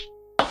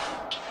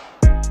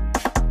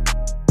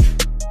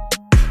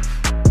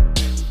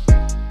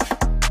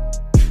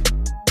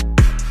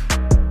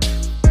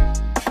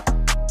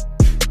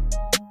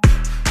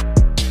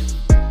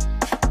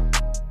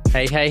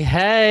Hey, hey,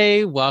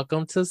 hey,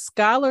 welcome to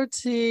Scholar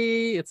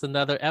Tea. It's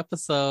another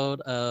episode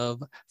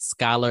of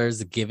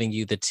Scholars Giving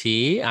You the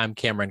Tea. I'm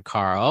Cameron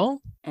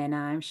Carl. And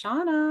I'm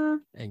Shauna.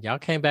 And y'all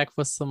came back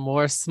for some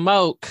more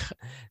smoke.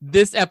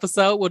 This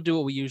episode, we'll do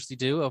what we usually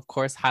do. Of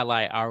course,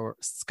 highlight our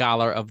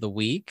Scholar of the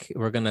Week.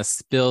 We're going to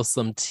spill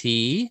some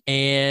tea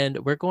and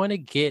we're going to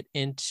get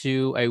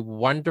into a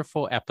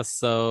wonderful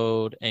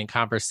episode and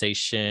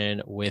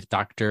conversation with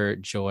Dr.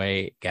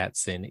 Joy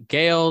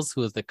Gatson-Gales,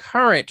 who is the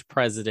current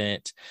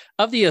president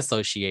of the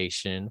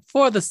Association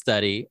for the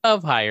Study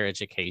of Higher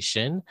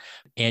Education.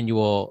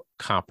 Annual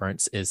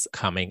conference is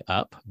coming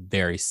up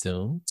very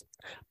soon.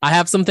 I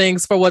have some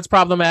things for what's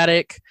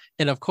problematic.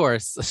 And of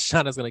course,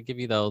 Shauna's going to give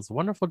you those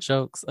wonderful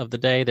jokes of the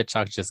day that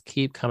y'all just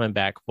keep coming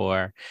back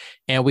for.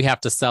 And we have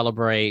to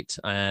celebrate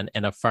and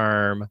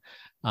affirm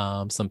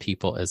some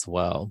people as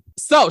well.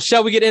 So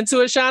shall we get into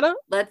it, Shauna?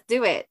 Let's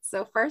do it.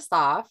 So first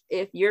off,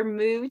 if your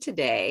mood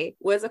today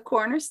was a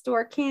corner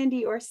store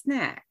candy or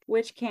snack,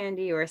 which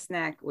candy or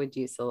snack would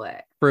you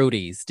select?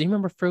 Fruities. Do you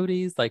remember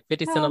Fruities? Like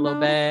 50 cent a little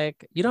bag.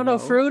 You don't know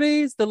No.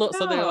 Fruities?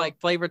 So they're No. like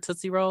flavored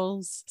Tootsie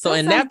Rolls. So That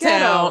in sounds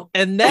Naptown,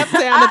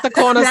 ghetto. at the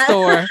corner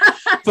store,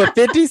 for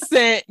 50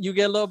 cents, you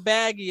get a little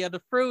baggie of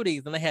the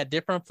Fruities. And they had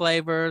different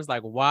flavors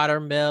like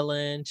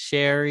watermelon,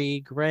 cherry,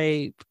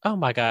 grape. Oh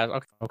my God.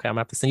 Okay, I'm gonna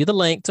have to send you the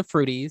link to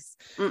Fruities.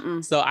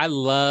 Mm-mm. So I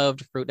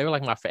loved fruit. They were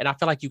like my favorite. And I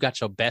feel like you got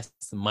your best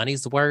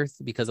money's worth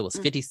because it was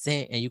 50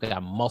 cents and you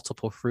got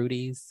multiple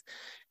Fruities.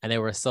 And they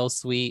were so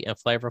sweet and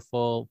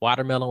flavorful.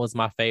 Watermelon was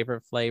my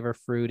favorite flavor,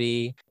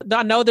 fruity.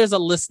 I know there's a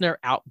listener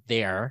out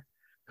there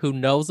who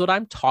knows what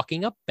I'm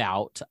talking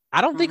about.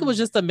 I don't think it was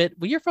just well,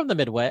 you're from the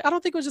Midwest. I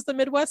don't think it was just a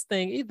Midwest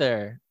thing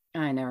either.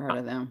 I never heard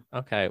of them.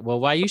 Okay.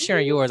 Well, while you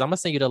sharing yours, I'm going to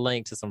send you the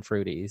link to some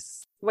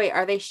Fruities. Wait,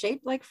 are they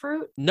shaped like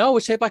fruit? No,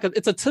 it's shaped like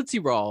it's a Tootsie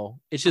Roll.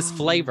 It's just Oh,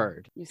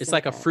 flavored. you It's said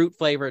like a that. fruit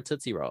flavored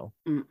Tootsie Roll.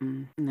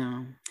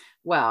 No.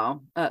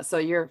 Well, so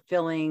you're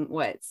feeling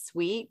what?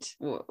 Sweet?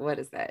 What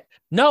is that?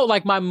 No,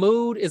 like my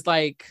mood is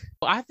like,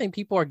 I think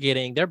people are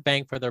getting their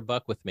bang for their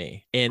buck with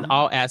me in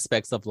all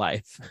aspects of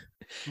life.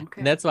 Okay.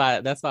 And that's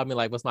why I mean,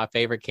 like, what's my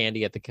favorite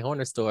candy at the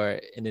corner store?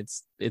 And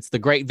it's the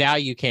great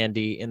value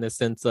candy in the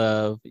sense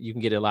of you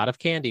can get a lot of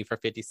candy for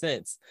 50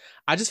 cents.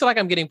 I just feel like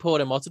I'm getting pulled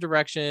in multiple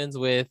directions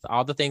with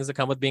all the things that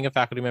come with being a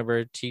faculty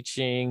member,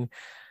 teaching,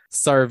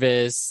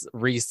 service,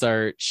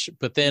 research,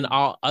 but then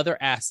all other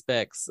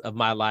aspects of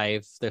my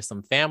life. There's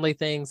some family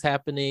things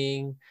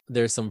happening.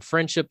 There's some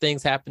friendship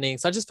things happening.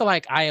 So I just feel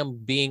like I am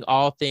being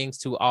all things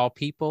to all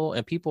people,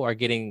 and people are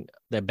getting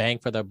their bang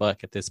for their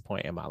buck at this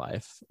point in my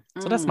life.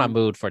 So that's my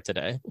mood for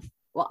today.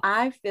 Well,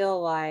 I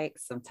feel like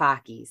some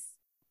Takis.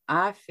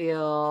 I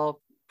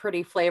feel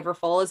pretty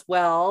flavorful as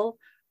well,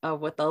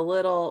 with a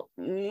little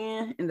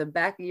in the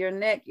back of your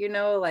neck,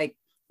 like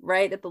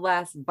right at the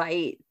last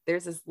bite,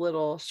 there's this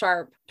little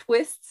sharp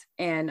twist,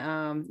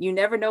 and you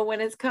never know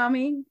when it's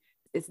coming.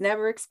 It's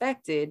never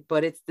expected,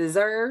 but it's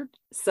deserved.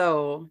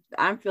 So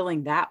I'm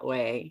feeling that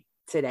way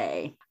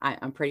today.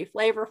 I'm pretty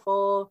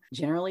flavorful.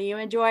 Generally, you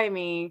enjoy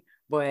me,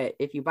 but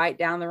if you bite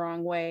down the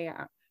wrong way,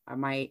 I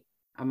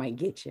might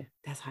get you.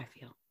 That's how I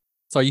feel.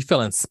 So are you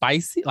feeling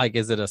spicy? Like,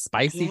 is it a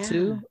spicy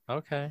too?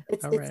 Okay.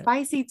 It's All right.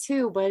 spicy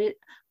too, but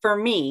for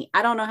me,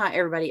 I don't know how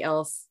everybody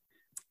else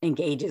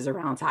engages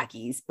around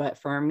Takis, but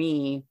for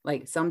me,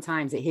 like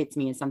sometimes it hits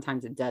me and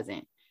sometimes it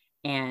doesn't.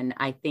 And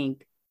I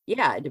think,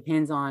 it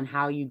depends on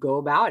how you go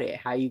about it,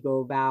 how you go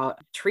about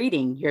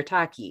treating your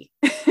Taki.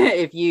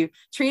 If you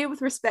treat it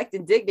with respect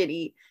and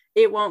dignity,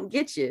 it won't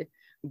get you.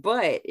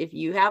 But if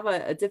you have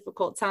a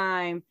difficult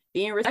time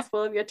being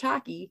respectful of your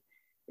Taki,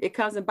 it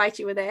comes and bites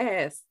you in the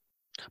ass.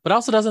 But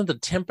also, doesn't the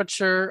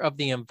temperature of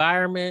the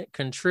environment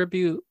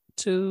contribute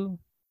to?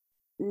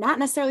 Not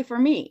necessarily for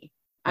me.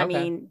 I Okay.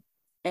 mean,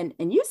 and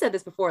you said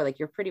this before, like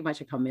you're pretty much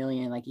a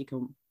chameleon, like you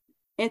can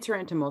enter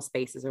into most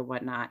spaces or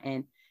whatnot.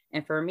 And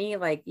for me,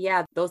 like,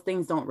 those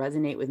things don't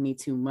resonate with me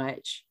too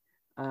much.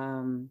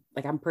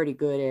 Like I'm pretty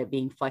good at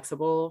being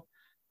flexible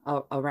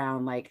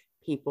around like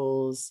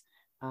people's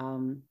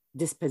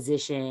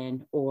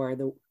disposition or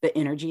the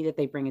energy that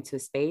they bring into a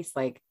space.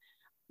 Like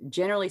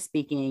generally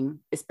speaking,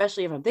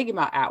 especially if I'm thinking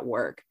about at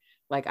work,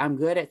 like I'm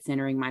good at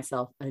centering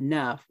myself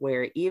enough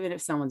where even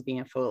if someone's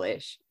being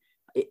foolish,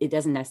 it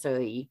doesn't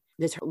necessarily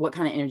deter what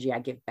kind of energy I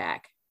give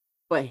back.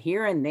 But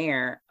here and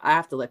there, I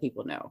have to let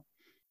people know.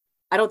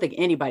 I don't think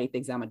anybody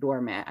thinks I'm a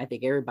doormat. I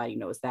think everybody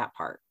knows that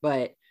part.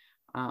 But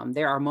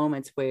there are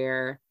moments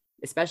where,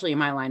 especially in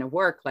my line of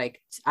work,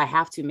 like I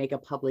have to make a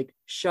public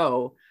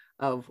show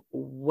of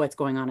what's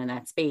going on in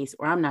that space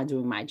or I'm not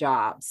doing my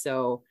job.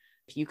 So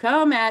if you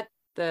come at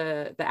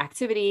the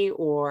activity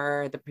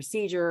or the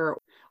procedure,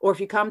 or if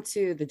you come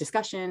to the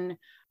discussion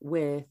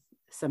with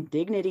some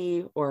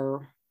dignity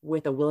or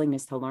with a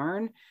willingness to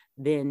learn,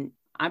 then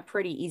I'm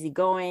pretty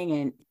easygoing.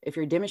 And if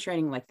you're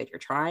demonstrating like that you're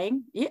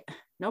trying,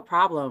 no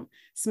problem.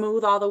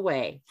 Smooth all the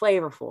way,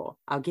 flavorful.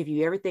 I'll give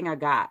you everything I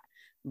got.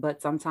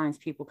 But sometimes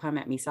people come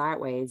at me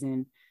sideways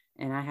and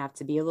I have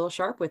to be a little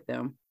sharp with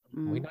them.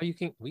 We know you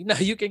can. We know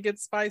you can get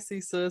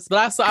spicy, sis.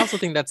 But I also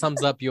think that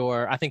sums up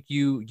your. I think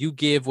you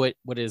give what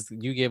is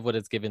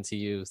given to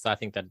you. So I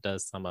think that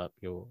does sum up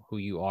who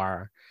you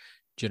are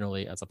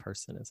generally as a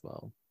person as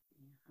well.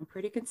 I'm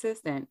pretty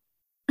consistent.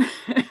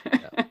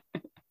 Yeah.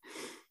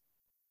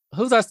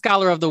 Who's our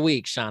scholar of the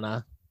week,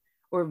 Shauna?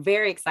 We're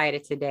very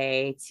excited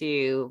today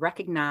to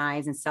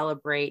recognize and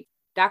celebrate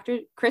Dr.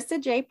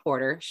 Krista J.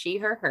 Porter. She,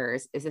 her,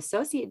 hers is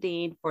Associate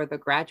Dean for the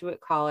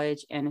Graduate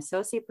College and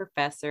Associate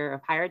Professor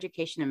of Higher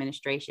Education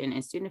Administration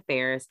and Student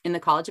Affairs in the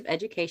College of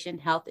Education,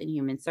 Health, and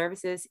Human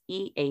Services,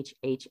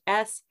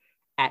 EHHS,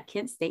 at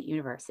Kent State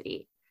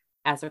University.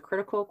 As a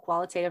critical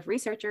qualitative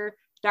researcher,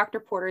 Dr.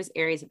 Porter's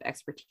areas of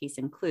expertise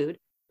include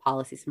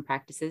policies and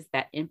practices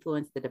that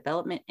influence the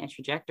development and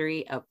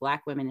trajectory of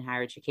Black women in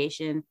higher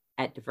education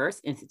at diverse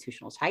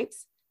institutional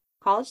types,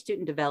 college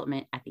student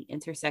development at the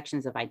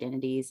intersections of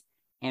identities,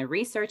 and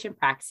research and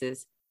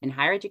practices in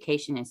higher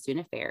education and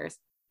student affairs,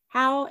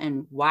 how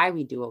and why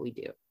we do what we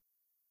do.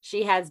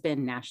 She has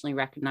been nationally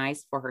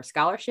recognized for her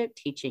scholarship,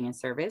 teaching, and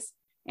service,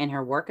 and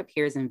her work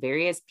appears in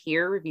various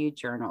peer-reviewed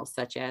journals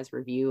such as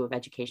Review of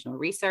Educational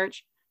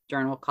Research,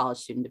 Journal of College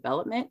Student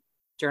Development,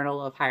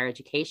 Journal of Higher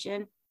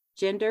Education,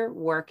 Gender,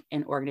 Work,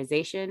 and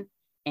Organization,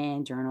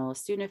 and Journal of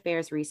Student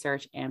Affairs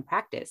Research and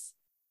Practice.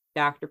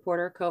 Dr.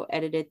 Porter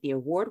co-edited the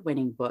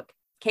award-winning book,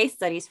 Case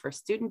Studies for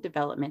Student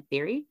Development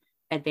Theory,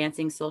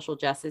 Advancing Social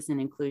Justice and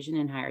Inclusion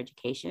in Higher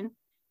Education.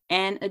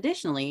 And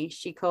additionally,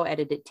 she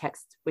co-edited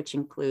texts which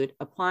include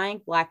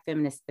Applying Black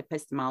Feminist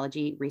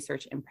Epistemology,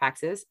 Research, and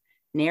Praxis,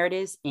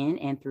 Narratives in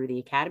and Through the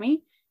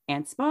Academy,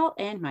 and Small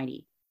and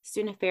Mighty,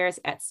 Student Affairs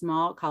at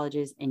Small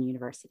Colleges and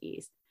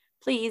Universities.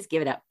 Please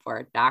give it up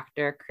for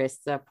Dr.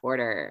 Krista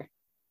Porter.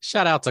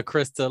 Shout out to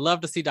Krista. Love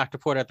to see Dr.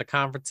 Porter at the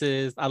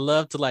conferences. I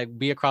love to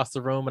be across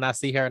the room when I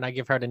see her and I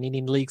give her the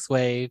Nene Leaks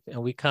wave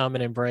and we come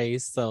and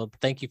embrace. So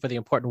thank you for the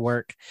important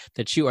work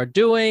that you are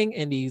doing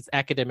in these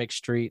academic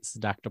streets,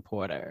 Dr.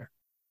 Porter.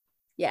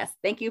 Yes,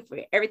 thank you for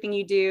everything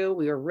you do.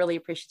 We were really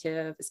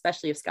appreciative,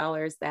 especially of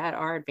scholars that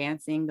are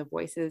advancing the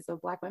voices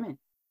of Black women.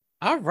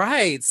 All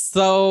right.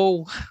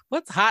 So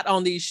what's hot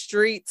on these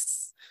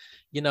streets?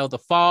 The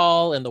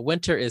fall and the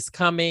winter is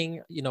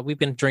coming. We've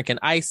been drinking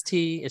iced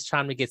tea. It's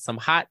time to get some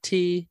hot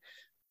tea.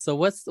 So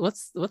what's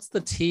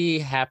the tea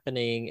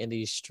happening in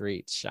these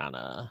streets,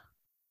 Shauna?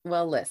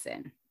 Well,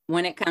 listen,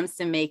 when it comes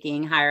to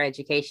making higher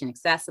education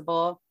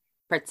accessible,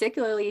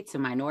 particularly to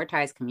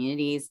minoritized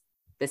communities,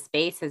 the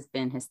space has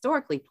been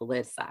historically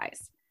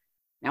politicized.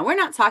 Now, we're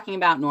not talking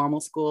about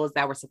normal schools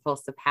that were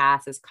supposed to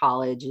pass as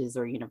colleges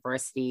or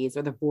universities,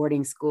 or the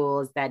boarding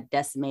schools that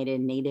decimated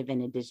Native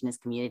and Indigenous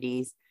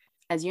communities.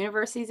 As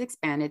universities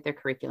expanded their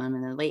curriculum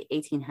in the late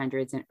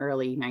 1800s and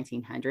early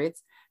 1900s,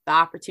 the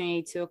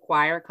opportunity to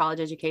acquire a college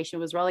education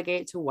was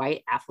relegated to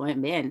white, affluent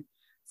men.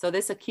 So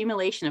this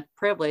accumulation of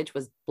privilege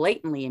was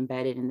blatantly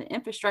embedded in the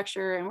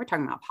infrastructure, and we're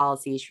talking about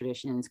policies,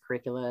 traditions,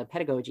 curricula,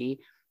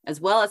 pedagogy,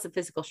 as well as the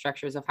physical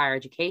structures of higher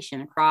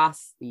education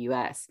across the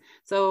U.S.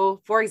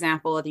 So, for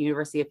example, at the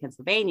University of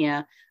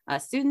Pennsylvania,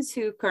 students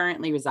who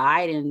currently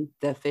reside in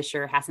the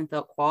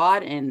Fisher-Hassenfeld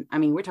Quad, and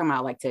we're talking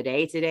about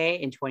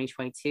today in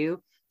 2022,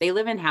 they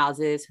live in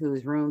houses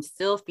whose rooms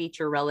still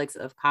feature relics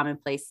of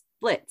commonplace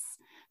splits.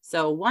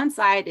 So one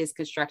side is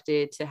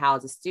constructed to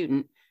house a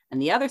student,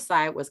 and the other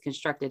side was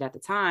constructed at the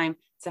time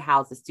to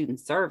house the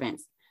student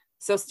servants.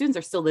 So students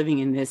are still living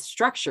in this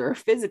structure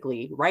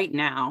physically right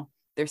now.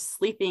 They're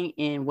sleeping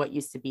in what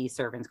used to be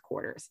servants'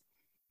 quarters.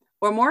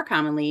 Or more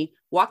commonly,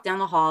 walk down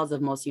the halls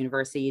of most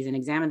universities and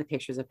examine the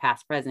pictures of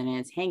past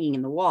presidents hanging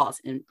in the walls.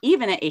 And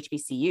even at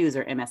HBCUs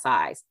or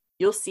MSIs,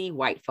 you'll see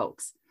white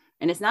folks.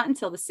 And it's not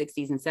until the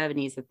 60s and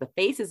 70s that the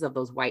faces of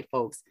those white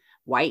folks,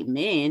 white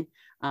men,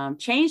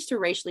 changed to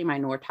racially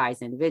minoritized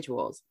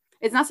individuals.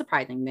 It's not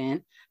surprising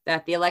then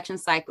that the election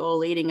cycle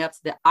leading up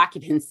to the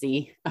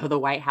occupancy of the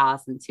White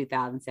House in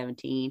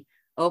 2017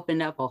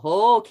 opened up a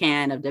whole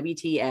can of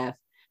WTF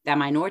that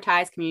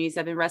minoritized communities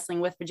have been wrestling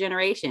with for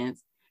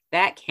generations.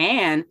 That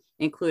can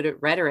included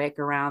rhetoric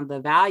around the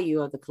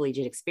value of the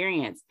collegiate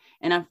experience,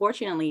 and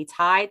unfortunately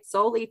tied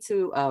solely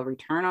to a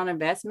return on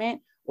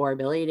investment or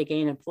ability to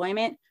gain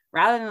employment,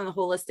 rather than the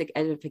holistic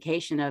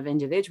edification of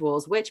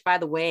individuals, which, by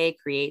the way,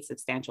 creates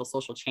substantial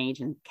social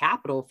change and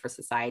capital for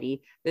society.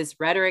 This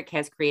rhetoric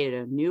has created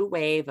a new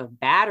wave of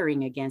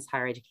battering against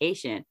higher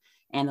education.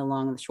 And the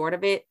long and the short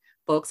of it,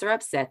 folks are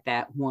upset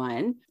that,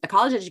 one, a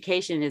college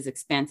education is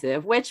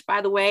expensive, which,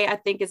 by the way, I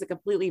think is a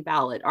completely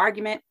valid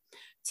argument.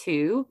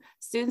 Two,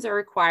 students are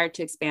required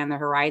to expand their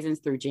horizons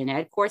through gen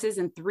ed courses.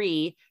 And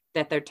three,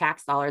 that their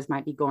tax dollars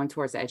might be going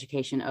towards the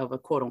education of a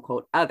quote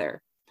unquote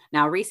other.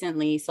 Now,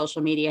 recently,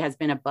 social media has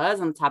been a buzz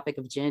on the topic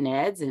of gen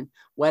eds and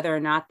whether or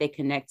not they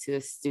connect to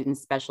a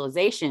student's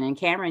specialization. And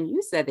Cameron,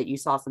 you said that you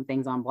saw some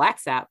things on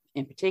BlackSap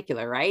in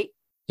particular, right?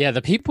 Yeah,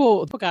 the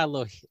people got a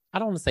little, I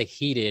don't want to say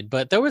heated,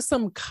 but there was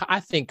some, I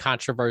think,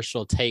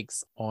 controversial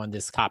takes on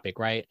this topic,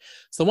 right?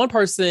 So one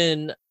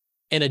person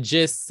in a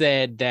gist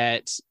said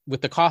that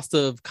with the cost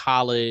of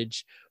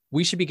college,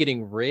 we should be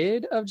getting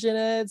rid of gen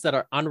eds that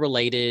are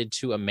unrelated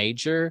to a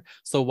major.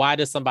 So why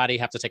does somebody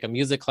have to take a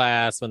music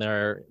class when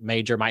their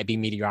major might be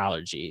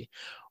meteorology?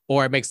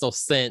 Or it makes no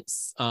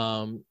sense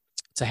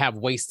to have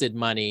wasted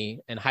money,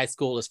 and high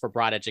school is for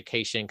broad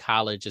education,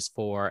 college is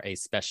for a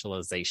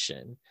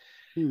specialization.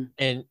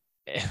 And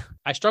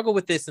I struggle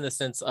with this in the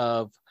sense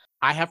of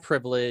I have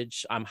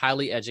privilege, I'm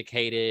highly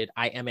educated,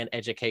 I am an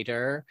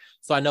educator.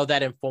 So I know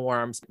that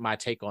informs my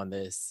take on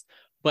this.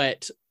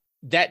 But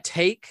that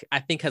take, I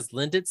think, has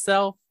lent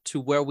itself to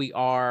where we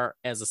are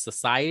as a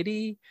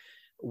society,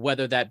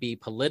 whether that be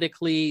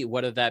politically,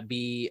 whether that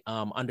be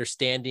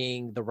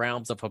understanding the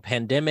realms of a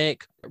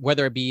pandemic,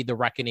 whether it be the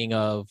reckoning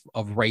of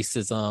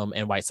racism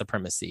and white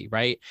supremacy,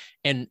 right?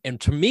 And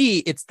to me,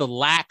 it's the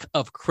lack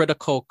of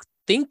critical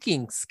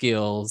thinking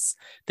skills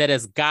that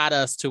has got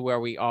us to where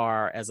we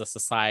are as a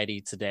society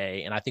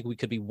today. And I think we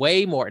could be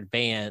way more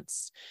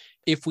advanced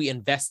if we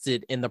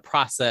invested in the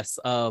process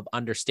of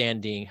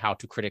understanding how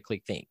to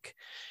critically think.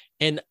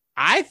 And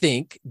I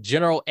think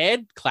general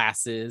ed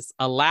classes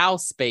allow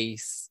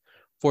space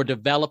for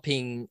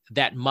developing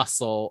that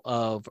muscle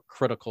of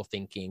critical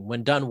thinking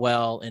when done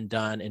well and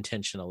done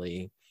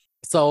intentionally.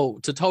 So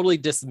to totally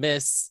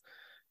dismiss,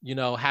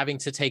 having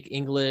to take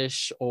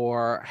English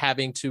or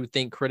having to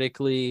think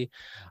critically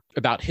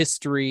about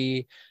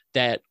history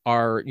that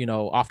are,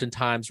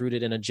 oftentimes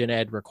rooted in a gen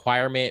ed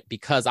requirement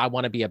because I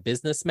want to be a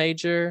business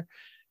major,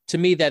 to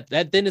me, that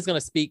then is going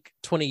to speak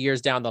 20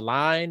 years down the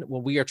line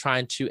when we are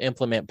trying to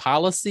implement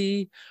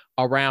policy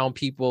around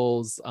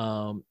people's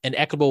in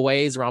equitable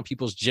ways around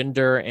people's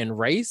gender and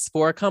race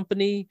for a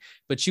company,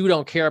 but you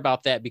don't care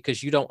about that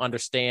because you don't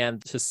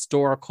understand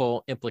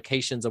historical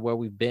implications of where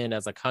we've been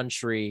as a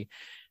country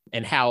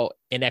and how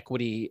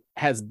inequity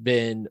has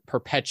been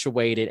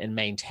perpetuated and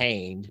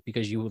maintained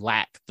because you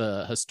lack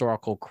the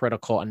historical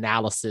critical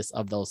analysis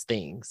of those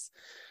things.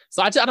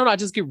 So I don't know, I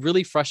just get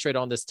really frustrated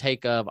on this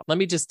take of, let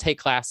me just take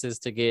classes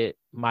to get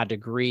my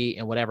degree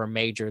in whatever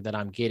major that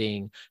I'm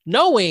getting,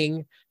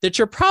 knowing that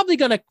you're probably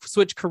going to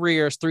switch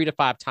careers 3 to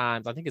 5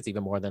 times. I think it's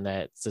even more than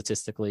that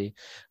statistically.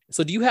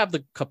 So do you have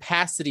the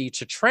capacity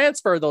to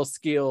transfer those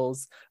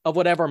skills of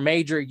whatever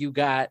major you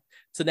got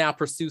to now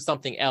pursue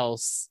something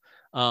else?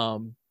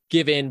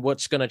 Given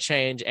what's going to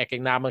change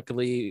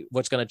economically,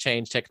 what's going to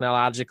change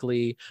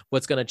technologically,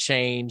 what's going to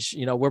change,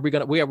 where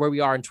we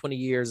are in 20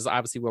 years is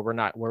obviously where we're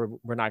not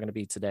going to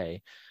be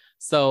today.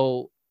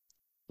 So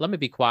let me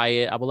be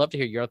quiet. I would love to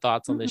hear your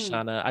thoughts on this,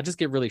 Shauna. I just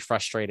get really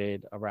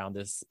frustrated around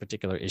this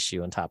particular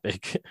issue and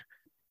topic.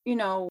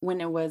 When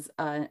it was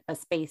a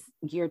space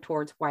geared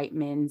towards white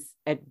men's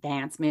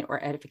advancement or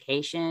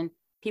edification,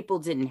 people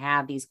didn't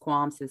have these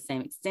qualms to the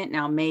same extent.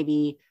 Now,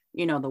 maybe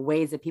the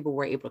ways that people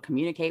were able to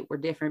communicate were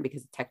different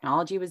because the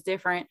technology was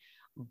different.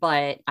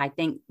 But I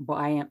think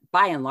by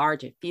and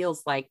large, it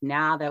feels like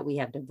now that we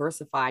have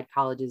diversified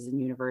colleges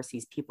and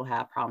universities, people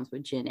have problems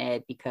with gen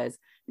ed because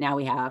now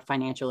we have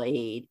financial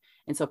aid.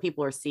 And so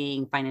people are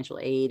seeing financial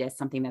aid as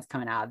something that's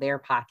coming out of their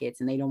pockets,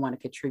 and they don't want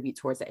to contribute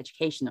towards the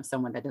education of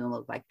someone that doesn't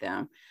look like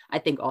them. I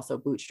think also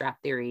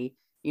bootstrap theory,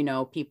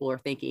 people are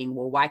thinking,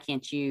 well, why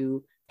can't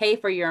you pay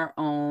for your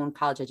own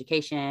college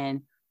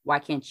education? Why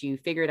can't you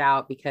figure it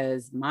out?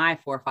 Because my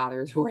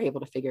forefathers were able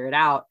to figure it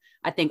out.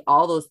 I think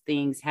all those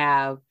things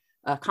have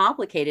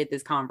complicated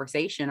this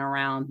conversation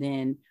around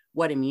then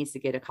what it means to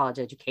get a college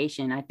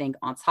education. I think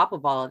on top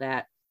of all of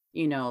that,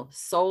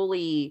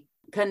 solely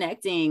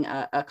connecting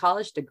a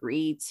college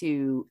degree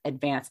to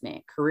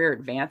advancement, career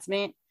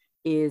advancement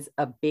is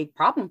a big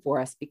problem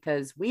for us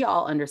because we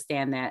all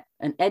understand that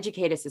an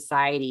educated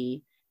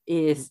society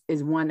is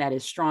one that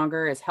is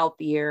stronger, is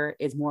healthier,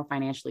 is more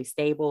financially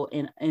stable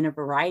in a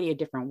variety of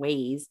different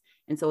ways.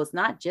 And so it's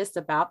not just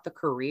about the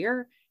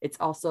career, it's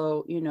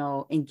also,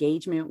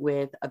 engagement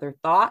with other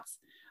thoughts,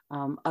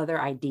 other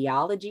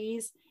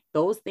ideologies.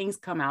 Those things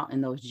come out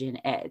in those gen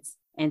eds.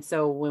 And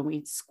so when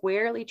we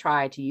squarely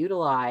try to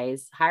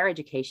utilize higher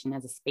education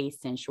as a space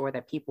to ensure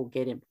that people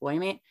get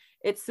employment,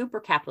 it's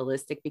super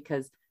capitalistic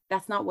because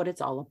that's not what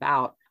it's all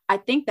about. I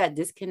think that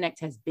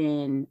disconnect has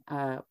been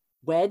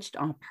wedged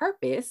on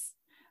purpose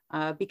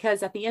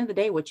because at the end of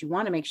the day, what you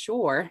want to make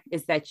sure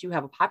is that you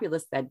have a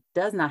populace that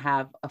does not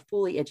have a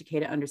fully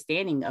educated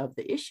understanding of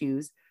the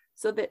issues,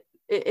 so that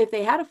if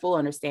they had a full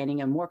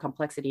understanding of more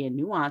complexity and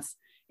nuance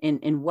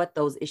in what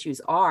those issues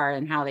are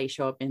and how they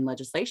show up in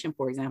legislation,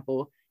 for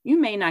example, you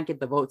may not get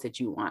the votes that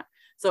you want.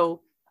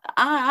 So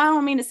I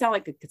don't mean to sound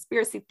like a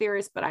conspiracy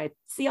theorist, but I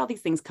see all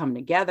these things come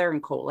together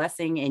and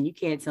coalescing, and you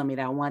can't tell me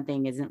that one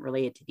thing isn't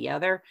related to the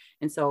other.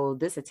 And so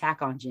this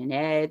attack on gen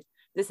ed,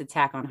 this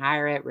attack on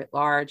higher ed writ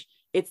large,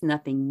 it's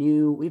nothing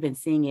new. We've been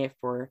seeing it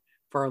for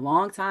a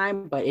long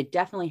time, but it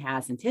definitely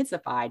has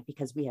intensified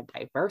because we have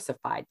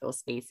diversified those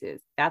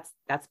spaces. That's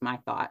my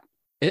thought.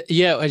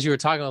 Yeah, as you were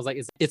talking, I was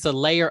like, it's a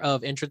layer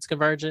of entrance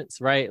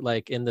convergence, right?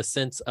 Like in the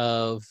sense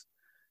of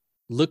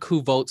look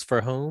who votes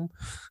for whom,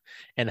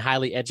 and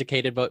highly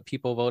educated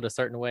people vote a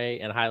certain way,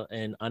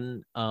 and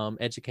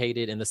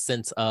uneducated in the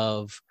sense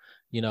of,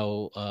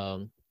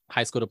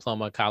 high school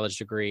diploma, college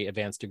degree,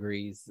 advanced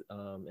degrees,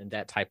 and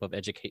that type of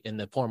education in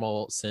the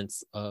formal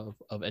sense of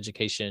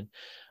education,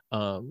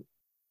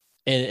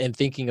 and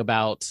thinking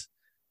about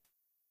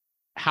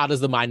how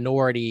does the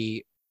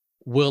minority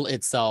will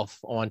itself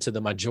onto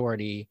the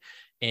majority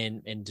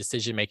in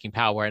decision-making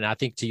power. And I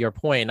think, to your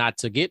point, not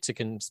to get to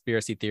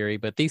conspiracy theory,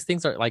 but these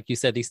things are, like you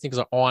said, these things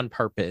are on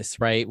purpose,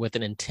 right? With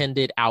an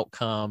intended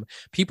outcome.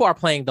 People are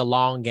playing the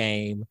long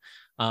game,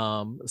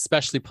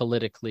 especially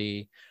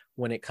politically,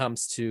 when it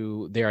comes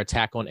to their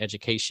attack on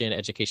education,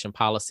 education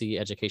policy,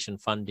 education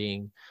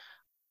funding,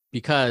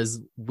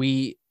 because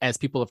we, as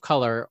people of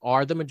color,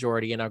 are the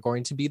majority and are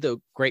going to be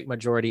the great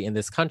majority in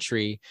this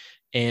country.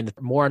 And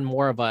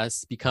more of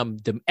us become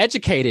the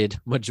educated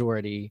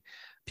majority.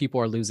 People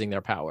are losing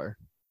their power.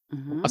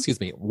 Mm-hmm. Excuse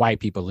me, white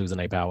people losing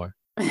their power.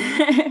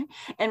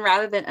 And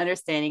rather than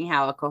understanding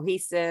how a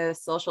cohesive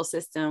social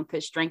system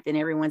could strengthen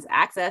everyone's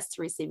access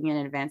to receiving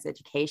an advanced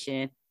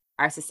education,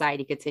 our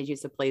society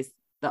continues to place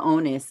the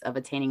onus of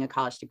attaining a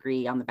college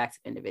degree on the backs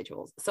of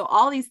individuals. So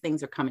all these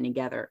things are coming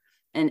together.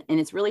 And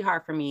it's really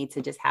hard for me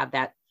to just have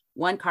that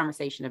one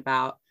conversation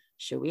about,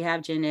 should we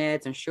have gen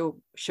eds and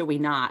should we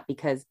not?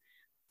 Because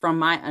from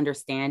my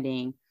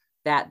understanding,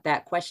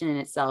 that question in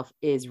itself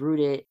is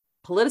rooted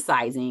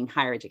politicizing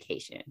higher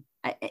education.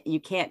 You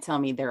can't tell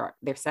me they're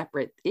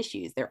separate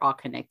issues. They're all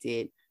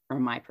connected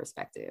from my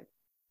perspective.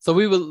 So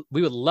we would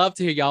love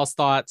to hear y'all's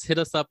thoughts. Hit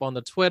us up on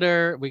the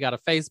Twitter. We got a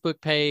Facebook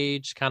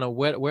page. Kind of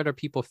what are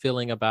people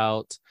feeling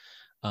about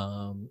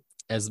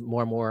as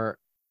more and more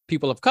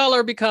people of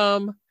color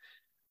become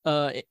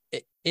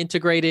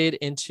integrated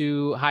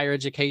into higher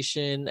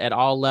education at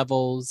all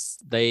levels?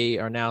 They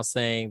are now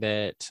saying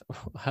that,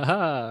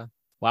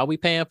 why are we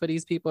paying for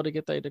these people to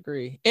get their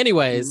degree?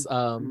 Anyways,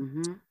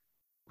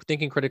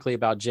 thinking critically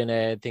about gen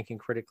ed, thinking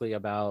critically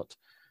about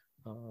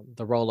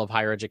the role of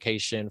higher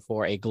education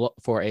for a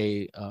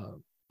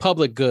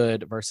public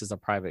good versus a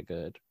private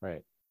good,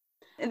 right?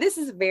 And this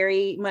is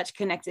very much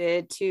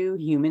connected to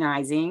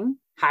humanizing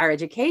higher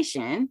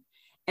education.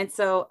 And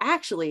so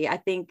actually, I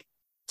think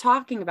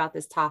talking about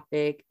this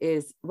topic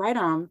is right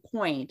on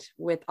point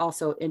with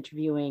also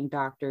interviewing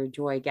Dr.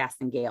 Joy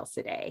Gaston Gales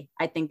today.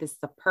 I think this is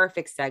a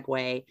perfect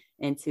segue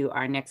into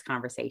our next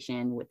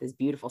conversation with this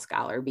beautiful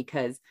scholar,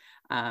 because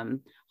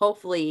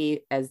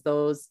hopefully, as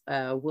those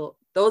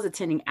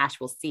attending ASH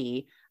will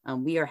see,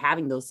 we are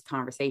having those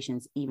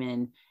conversations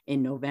even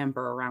in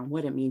November around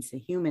what it means to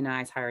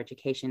humanize higher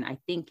education, I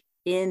think,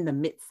 in the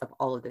midst of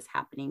all of this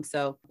happening.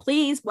 So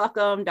please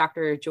welcome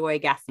Dr. Joy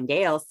Gaston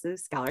Gales to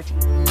Scholar Tea.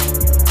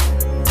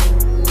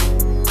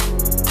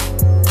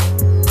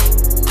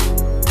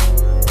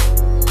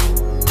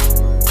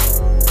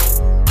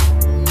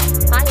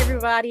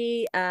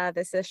 Everybody,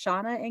 this is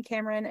Shauna and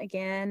Cameron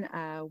again,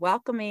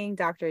 welcoming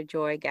Dr.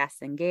 Joy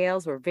Gaston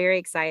Gales. We're very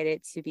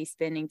excited to be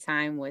spending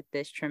time with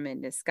this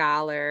tremendous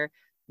scholar,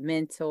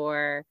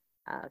 mentor,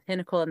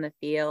 pinnacle in the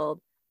field.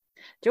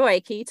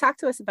 Joy, can you talk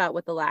to us about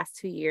what the last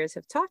 2 years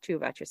have taught you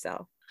about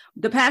yourself?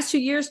 The past 2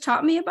 years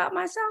taught me about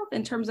myself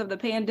in terms of the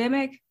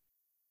pandemic.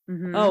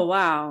 Mm-hmm. Oh,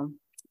 wow.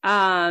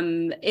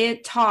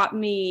 It taught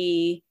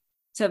me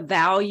to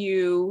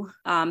value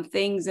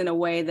things in a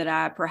way that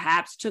I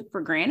perhaps took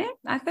for granted,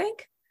 I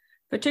think.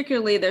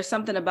 Particularly, there's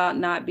something about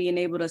not being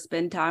able to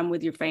spend time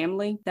with your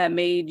family that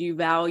made you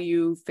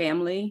value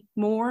family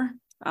more.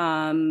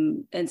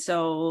 And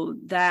so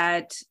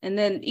that, and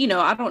then,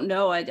 I don't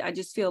know, I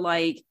just feel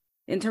like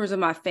in terms of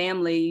my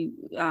family,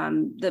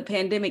 the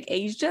pandemic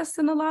aged us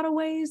in a lot of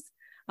ways.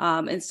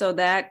 And so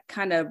that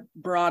kind of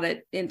brought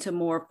it into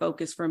more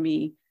focus for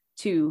me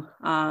too.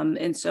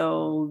 And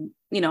so,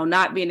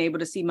 not being able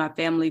to see my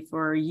family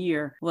for a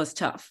year was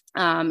tough.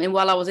 And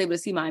while I was able to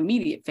see my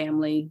immediate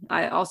family,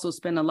 I also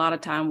spent a lot of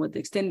time with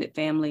extended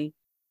family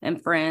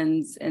and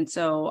friends. And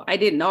so I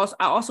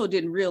also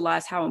didn't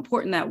realize how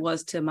important that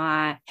was to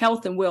my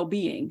health and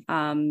well-being.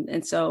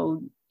 And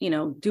so,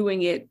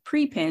 doing it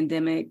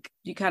pre-pandemic,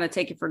 you kind of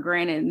take it for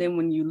granted. And then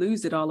when you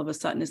lose it, all of a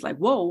sudden it's like,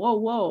 whoa, whoa,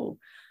 whoa.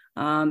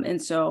 And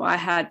so I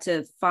had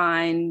to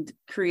find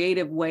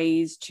creative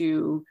ways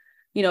to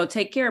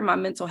take care of my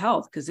mental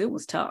health, because it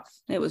was tough.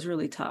 It was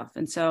really tough.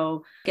 And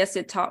so I guess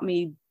it taught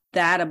me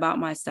that about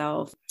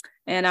myself.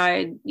 And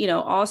I,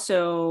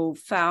 also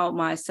found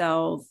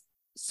myself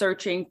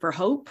searching for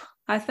hope,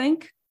 I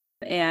think.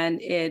 And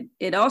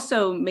it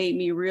also made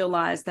me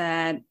realize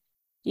that,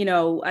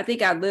 I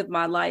think I lived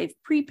my life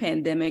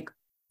pre-pandemic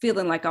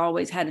feeling like I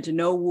always had to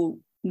know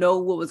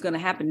what was going to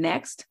happen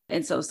next.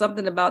 And so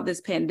something about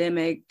this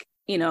pandemic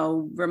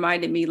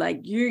reminded me,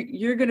 like,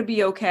 you're going to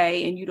be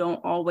okay. And you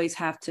don't always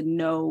have to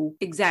know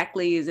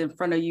exactly is in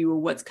front of you or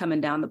what's coming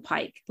down the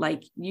pike.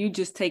 Like, you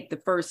just take the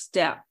first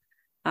step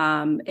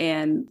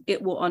and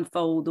it will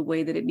unfold the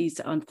way that it needs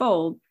to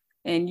unfold,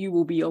 and you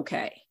will be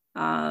okay.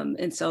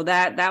 And so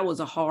that was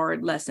a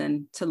hard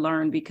lesson to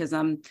learn, because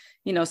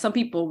some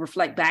people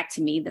reflect back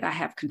to me that I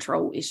have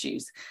control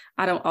issues.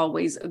 I don't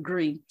always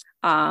agree.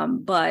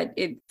 But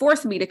it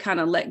forced me to kind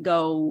of let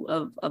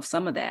go of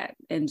some of that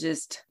and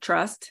just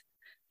trust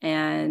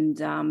and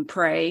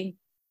pray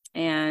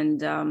and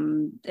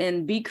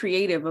be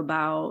creative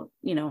about,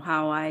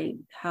 how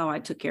I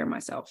took care of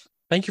myself.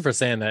 Thank you for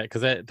saying that,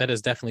 because that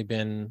has definitely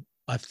been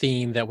a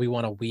theme that we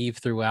want to weave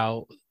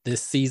throughout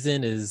this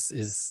season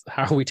is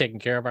how are we taking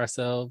care of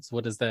ourselves?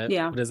 What does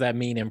that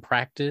mean in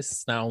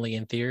practice, not only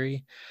in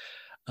theory?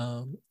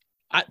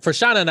 For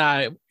Shauna and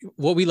I,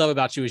 what we love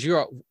about you is you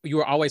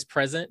are always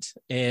present.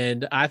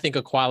 And I think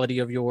a quality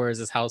of yours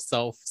is how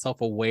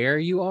self-aware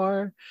you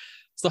are.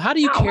 So how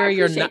do you carry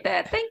your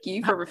that? Thank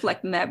you for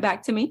reflecting that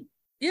back to me.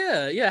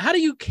 Yeah. How do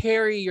you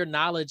carry your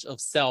knowledge of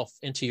self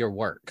into your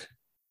work?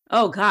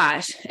 Oh,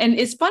 gosh. And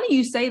it's funny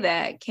you say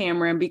that,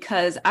 Cameron,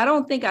 because I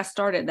don't think I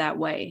started that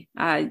way.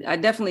 I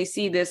definitely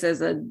see this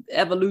as an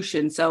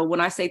evolution. So when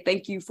I say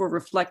thank you for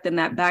reflecting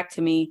that back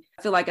to me,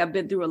 I feel like I've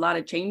been through a lot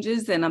of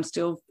changes and I'm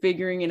still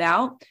figuring it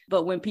out.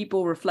 But when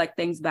people reflect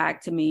things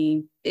back to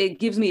me, it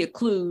gives me a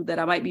clue that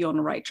I might be on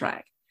the right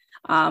track.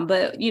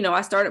 But,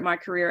 I started my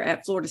career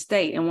at Florida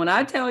State. And when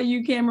I tell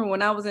you, Cameron,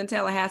 when I was in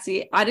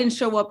Tallahassee, I didn't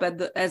show up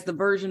as the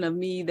version of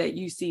me that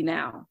you see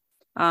now.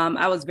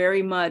 I was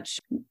very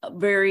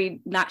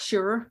not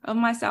sure of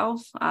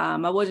myself.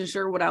 I wasn't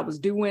sure what I was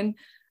doing.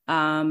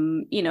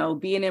 Being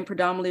in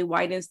predominantly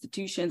white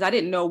institutions, I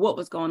didn't know what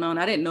was going on.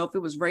 I didn't know if it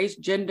was race,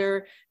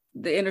 gender,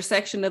 the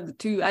intersection of the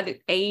two,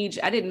 age.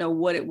 I didn't know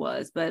what it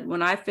was. But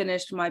when I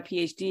finished my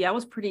PhD, I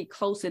was pretty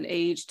close in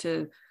age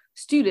to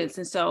students.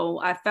 And so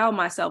I found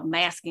myself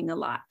masking a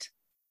lot.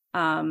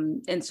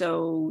 And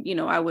so,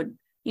 I would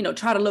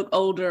try to look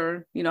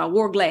older. I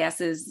wore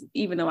glasses,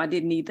 even though I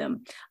didn't need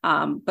them.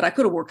 But I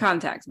could have wore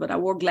contacts, but I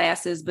wore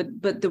glasses.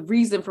 But the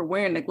reason for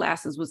wearing the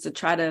glasses was to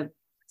try to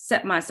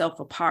set myself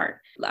apart.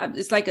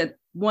 It's like a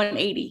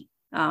 180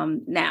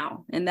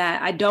 now, and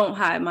that I don't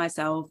hide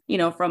myself,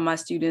 from my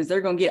students.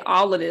 They're going to get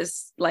all of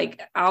this,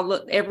 like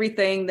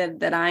everything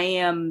that I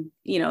am,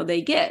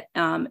 they get.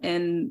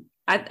 And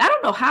I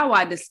don't know how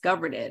I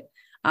discovered it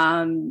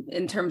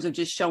in terms of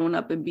just showing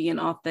up and being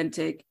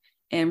authentic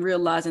and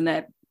realizing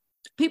that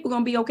people are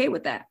going to be okay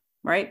with that,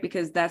 right?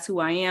 Because that's who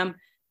I am.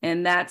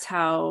 And that's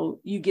how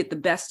you get the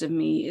best of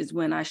me, is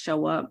when I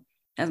show up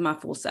as my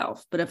full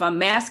self. But if I'm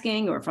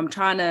masking, or if I'm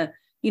trying to,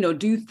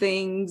 do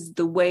things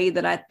the way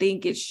that I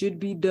think it should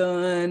be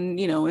done,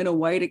 in a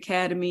white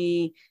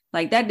academy,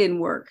 like that didn't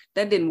work.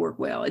 That didn't work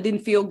well. It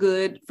didn't feel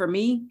good for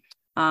me.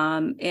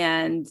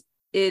 And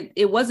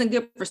it wasn't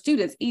good for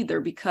students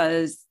either,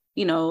 because,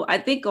 I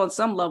think on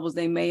some levels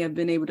they may have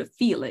been able to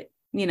feel it,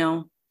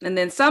 and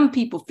then some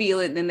people feel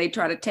it and then they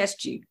try to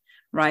test you,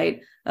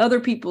 right? Other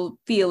people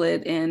feel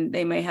it and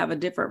they may have a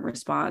different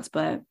response.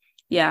 But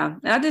yeah,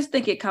 I just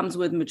think it comes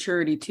with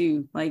maturity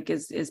too. Like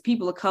as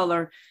people of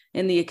color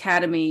in the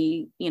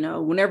academy,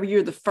 whenever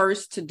you're the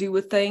first to do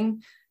a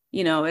thing,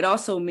 it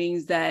also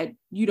means that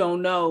you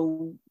don't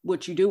know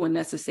what you're doing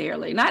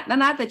necessarily. Not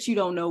that you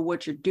don't know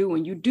what you're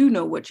doing. You do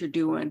know what you're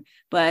doing,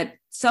 but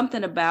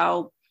something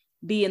about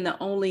being the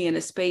only in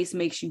a space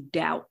makes you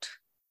doubt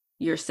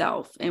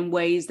yourself in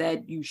ways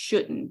that you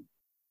shouldn't,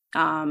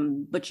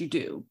 but you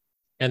do.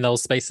 And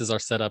those spaces are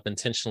set up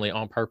intentionally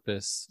on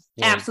purpose.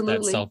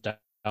 Absolutely. That self-doubt.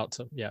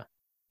 Yeah,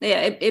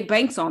 it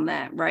banks on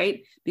that,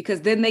 right?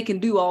 Because then they can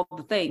do all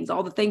the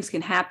things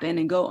can happen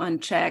and go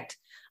unchecked,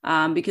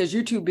 because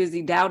you're too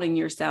busy doubting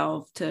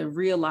yourself to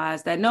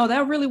realize that, no,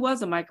 that really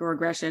was a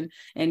microaggression.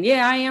 And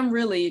yeah, I am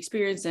really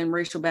experiencing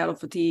racial battle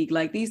fatigue.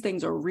 Like these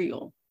things are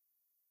real.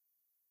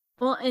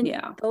 Well, and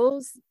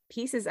those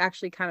pieces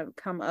actually kind of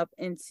come up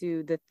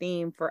into the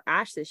theme for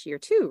ASH this year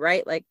too,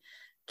 right? Like,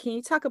 can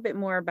you talk a bit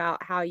more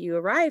about how you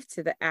arrived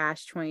to the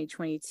ASH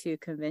 2022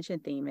 convention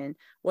theme and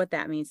what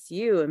that means to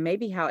you, and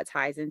maybe how it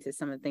ties into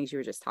some of the things you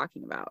were just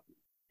talking about?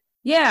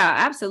 Yeah,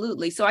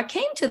 absolutely. So I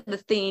came to the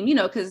theme,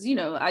 because,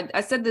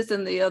 I said this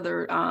in the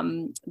other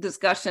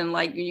discussion,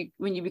 like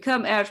when you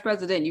become ASH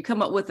president, you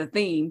come up with a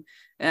theme,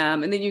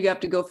 and then you have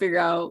to go figure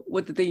out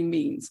what the theme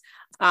means.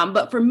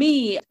 But for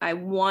me, I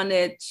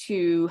wanted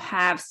to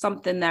have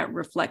something that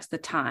reflects the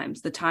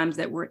times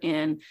that we're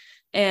in.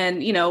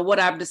 And, what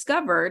I've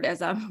discovered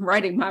as I'm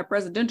writing my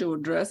presidential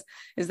address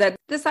is that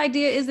this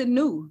idea isn't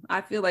new.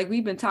 I feel like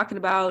we've been talking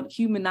about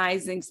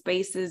humanizing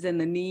spaces and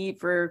the need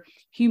for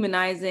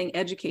humanizing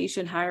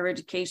education, higher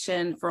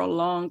education for a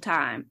long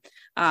time.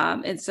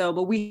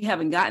 But we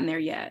haven't gotten there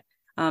yet.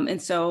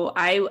 And so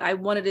I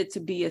wanted it to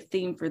be a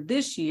theme for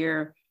this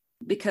year,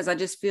 because I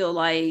just feel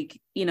like,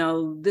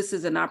 this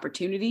is an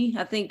opportunity.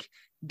 I think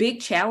big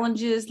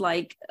challenges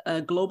like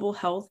a global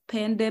health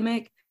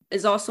pandemic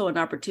is also an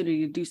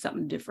opportunity to do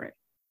something different.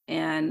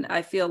 And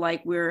I feel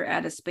like we're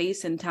at a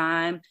space and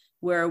time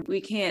where we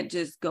can't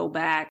just go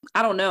back.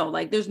 I don't know,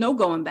 like there's no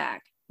going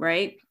back,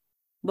 right?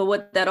 But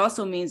what that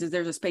also means is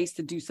there's a space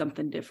to do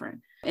something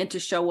different and to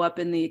show up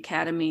in the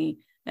academy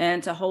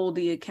and to hold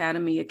the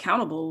academy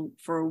accountable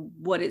for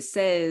what it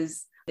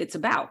says it's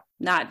about,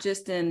 not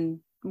just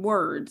in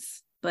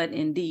words, but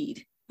in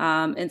deed.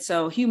 And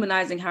so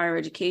humanizing higher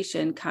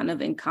education kind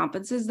of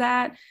encompasses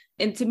that.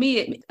 And to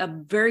me, a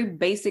very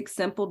basic,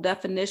 simple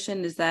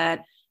definition is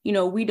that,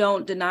 we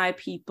don't deny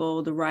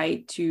people the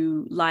right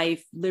to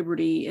life,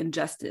 liberty, and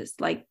justice.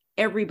 Like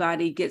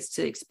everybody gets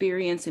to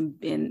experience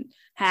and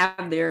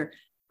have their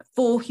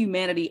full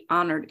humanity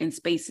honored in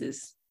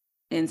spaces,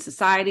 in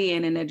society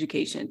and in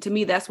education. To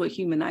me, that's what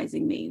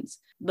humanizing means.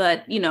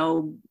 But,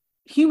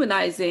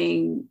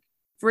 humanizing,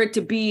 for it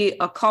to be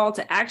a call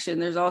to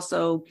action, it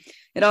also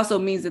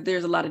means that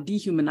there's a lot of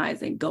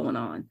dehumanizing going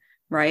on,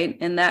 right?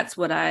 And that's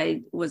what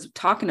I was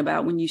talking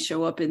about when you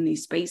show up in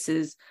these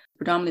spaces,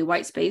 predominantly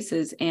white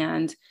spaces,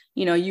 and,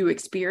 you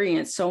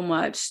experience so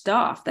much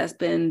stuff that's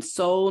been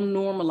so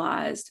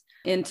normalized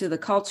into the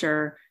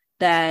culture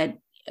that,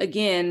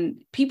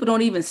 again, people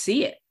don't even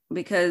see it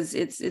because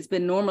it's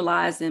been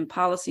normalized in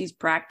policies,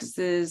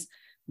 practices,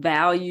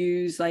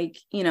 values,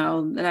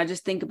 and I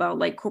just think about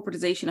like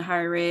corporatization of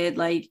higher ed,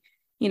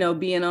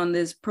 being on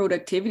this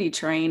productivity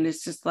train.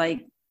 It's just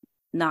like,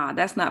 nah,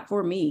 that's not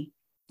for me.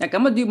 Like,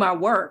 I'm gonna do my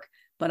work,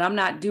 but I'm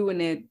not doing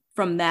it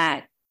from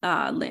that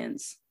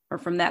lens or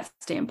from that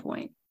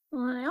standpoint.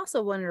 Well, and I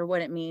also wonder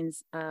what it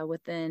means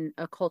within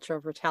a culture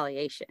of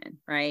retaliation,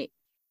 right?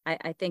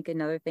 I think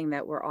another thing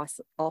that we're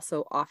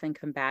also often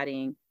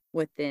combating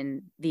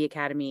within the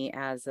academy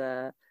as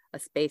a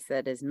space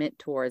that is meant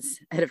towards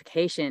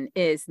edification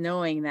is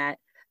knowing that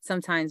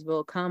sometimes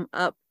we'll come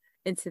up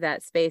into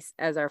that space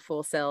as our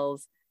full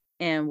selves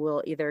and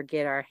we'll either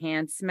get our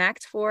hands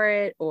smacked for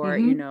it or,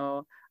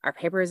 our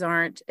papers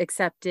aren't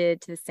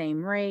accepted to the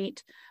same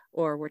rate,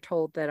 or we're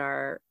told that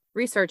our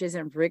research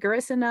isn't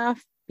rigorous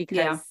enough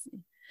because,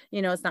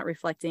 it's not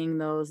reflecting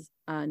those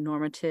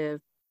normative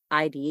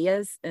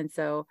ideas. And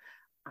so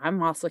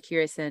I'm also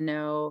curious to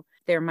know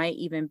there might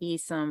even be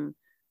some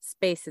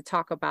space to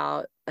talk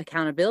about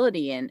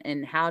accountability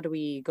and how do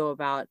we go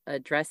about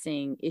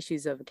addressing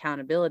issues of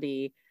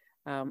accountability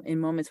in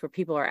moments where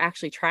people are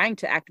actually trying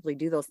to actively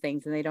do those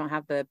things and they don't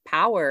have the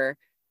power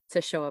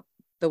to show up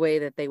the way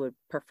that they would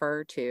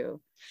prefer to.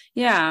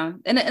 Yeah.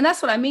 And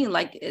that's what I mean.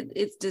 Like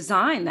it's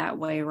designed that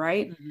way,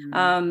 right?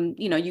 Mm-hmm.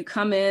 You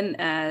come in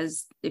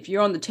as, if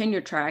you're on the tenure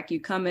track, you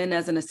come in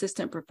as an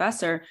assistant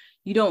professor,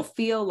 you don't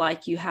feel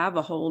like you have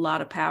a whole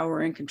lot of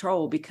power and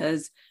control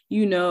because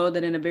you know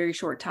that in a very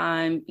short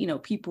time,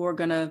 people are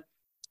going to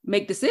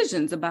make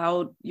decisions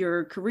about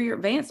your career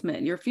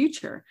advancement, your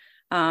future.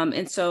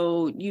 And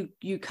so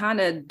you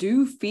kind of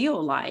do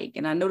feel like,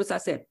 and I notice I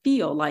said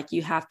feel like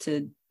you have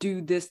to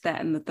do this,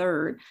 that, and the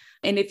third.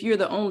 And if you're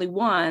the only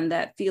one,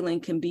 that feeling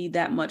can be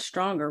that much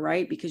stronger,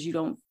 right? Because you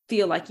don't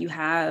feel like you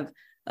have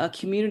a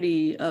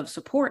community of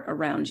support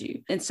around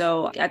you. And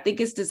so I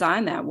think it's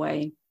designed that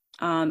way.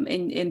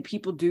 And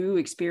people do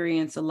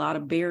experience a lot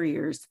of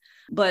barriers,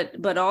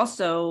 but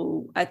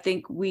also I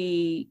think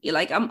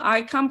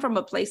I come from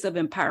a place of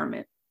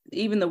empowerment.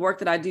 Even the work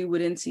that I do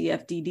with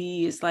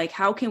NCFDD is like,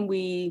 how can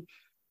we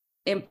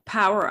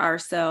empower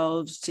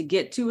ourselves to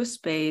get to a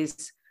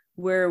space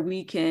where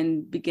we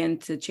can begin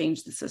to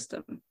change the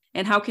system?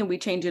 And how can we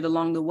change it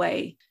along the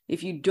way?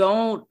 If you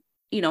don't,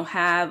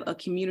 have a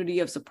community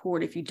of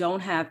support, if you don't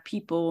have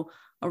people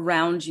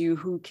around you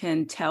who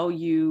can tell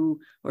you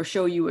or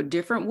show you a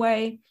different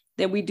way,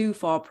 then we do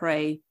fall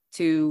prey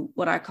to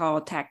what I call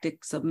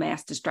tactics of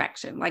mass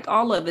distraction. Like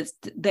all of it's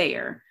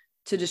there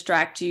to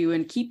distract you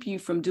and keep you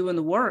from doing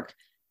the work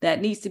that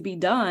needs to be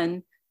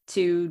done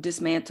to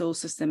dismantle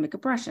systemic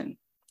oppression.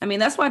 I mean,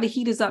 that's why the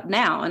heat is up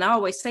now. And I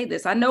always say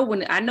this, I know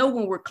when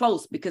we're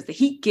close because the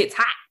heat gets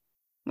hot,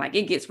 like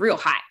it gets real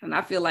hot. And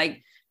I feel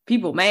like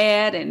people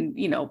mad and,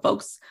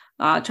 folks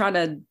trying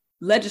to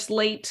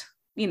legislate,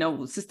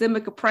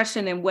 systemic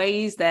oppression in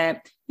ways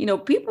that,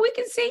 people, we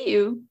can see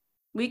you.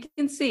 We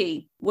can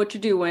see what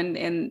you're doing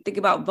and think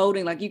about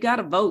voting. Like you got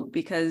to vote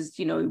because,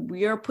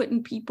 we are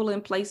putting people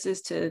in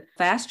places to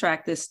fast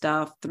track this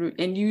stuff through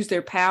and use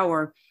their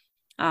power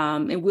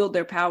and wield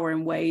their power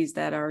in ways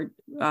that are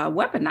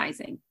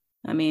weaponizing.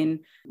 I mean,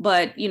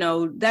 but,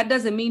 that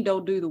doesn't mean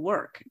don't do the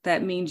work.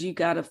 That means you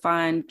got to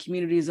find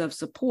communities of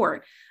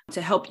support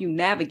to help you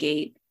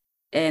navigate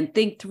and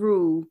think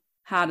through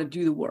how to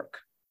do the work,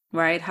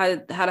 right? How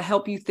to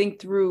help you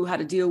think through how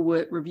to deal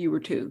with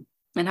reviewer 2.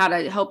 And how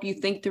to help you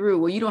think through,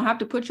 well, you don't have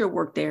to put your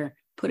work there,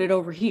 put it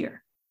over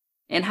here.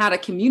 And how to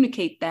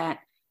communicate that,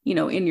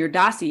 in your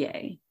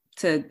dossier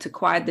to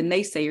quiet the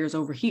naysayers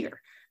over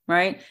here,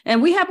 right?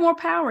 And we have more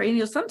power.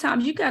 And,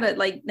 sometimes you got to,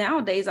 like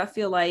nowadays, I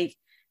feel like,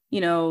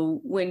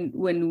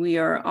 when we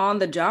are on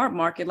the job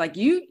market, like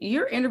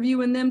you're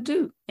interviewing them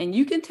too. And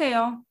you can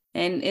tell,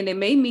 and it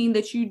may mean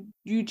that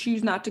you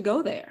choose not to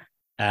go there.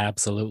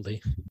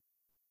 Absolutely.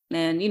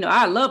 And,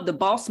 I love the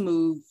boss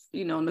move,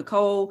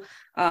 Nicole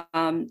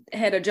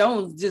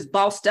Hedda-Jones just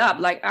bossed up.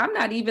 Like, I'm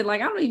not even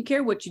like, I don't even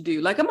care what you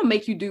do. Like, I'm gonna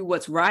make you do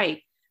what's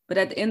right. But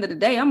at the end of the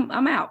day,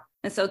 I'm out.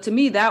 And so to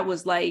me, that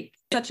was like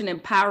such an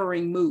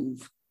empowering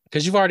move.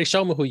 Because you've already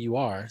shown me who you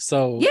are.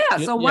 So yeah.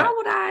 So why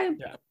would I?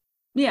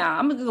 Yeah,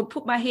 I'm going to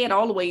put my head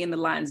all the way in the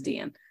lion's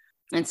den.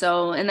 And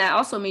that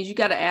also means you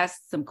got to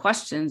ask some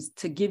questions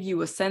to give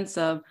you a sense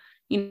of,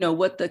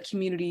 what the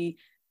community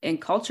and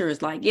culture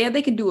is like. Yeah,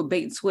 they can do a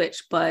bait and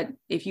switch, but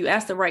if you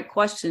ask the right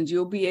questions,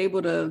 you'll be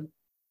able to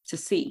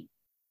see.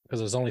 Because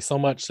there's only so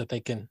much that they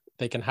can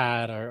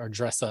hide or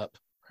dress up.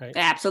 Right.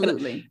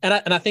 Absolutely. And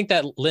I think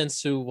that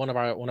lends to one of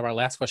our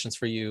last questions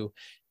for you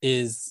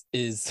is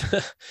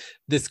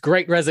this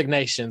great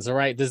resignations, all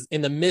right? This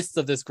in the midst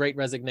of this great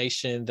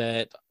resignation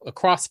that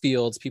across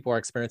fields people are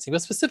experiencing,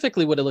 but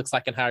specifically what it looks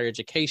like in higher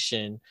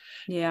education.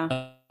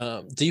 Yeah.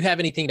 Do you have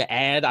anything to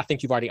add? I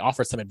think you've already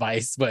offered some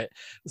advice, but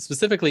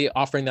specifically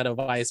offering that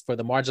advice for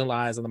the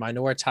marginalized and the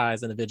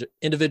minoritized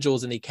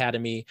individuals in the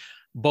academy,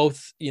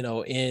 both,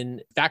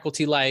 in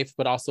faculty life,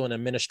 but also in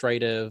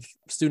administrative,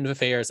 student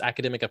affairs,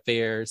 academic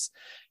affairs,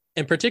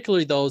 and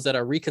particularly those that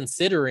are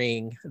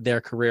reconsidering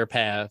their career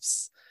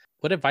paths.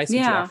 What advice would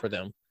you offer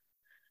them?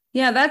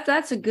 Yeah,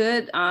 that's a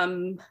good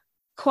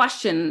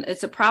question.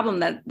 It's a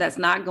problem that's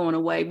not going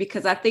away,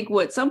 because I think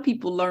what some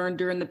people learned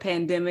during the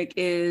pandemic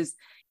is,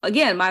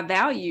 again,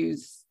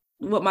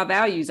 what my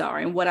values are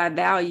and what I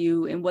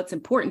value and what's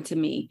important to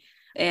me,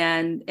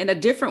 and a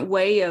different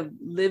way of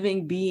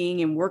living,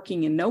 being, and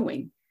working and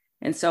knowing.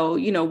 And so,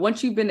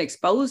 once you've been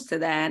exposed to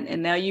that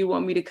and now you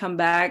want me to come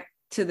back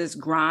to this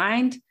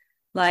grind,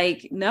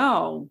 like,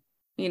 no,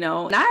 and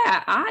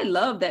I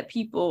love that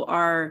people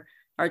are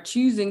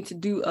choosing to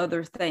do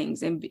other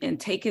things and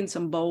taking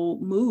some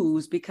bold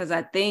moves, because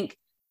I think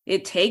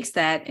it takes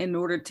that in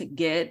order to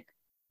get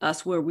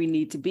us where we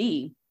need to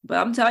be. But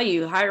I'm telling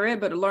you, higher ed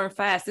better learn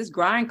fast. This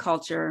grind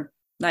culture,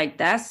 like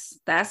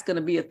that's going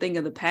to be a thing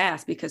of the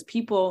past, because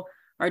people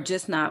are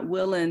just not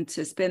willing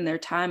to spend their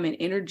time and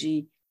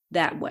energy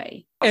that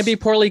way. And be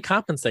poorly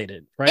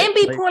compensated, right? And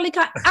be poorly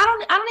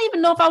I don't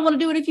even know if I want to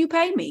do it if you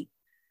pay me,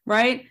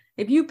 right?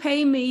 If you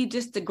pay me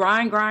just to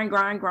grind,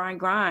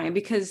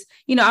 because,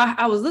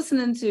 I was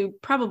listening to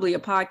probably a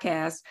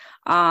podcast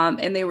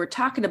and they were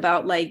talking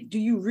about, like, do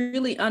you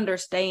really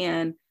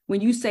understand when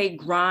you say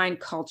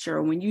grind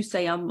culture, when you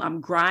say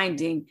I'm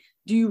grinding,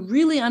 do you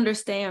really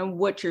understand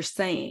what you're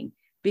saying?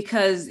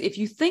 Because if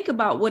you think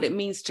about what it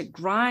means to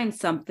grind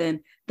something,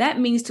 that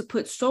means to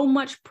put so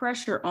much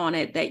pressure on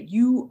it that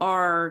you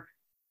are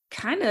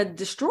kind of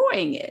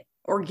destroying it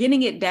or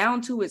getting it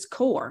down to its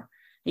core.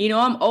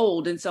 I'm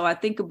old. And so I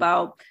think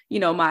about,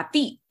 my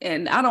feet,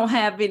 and I don't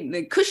have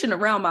the cushion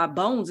around my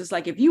bones. It's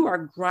like, if you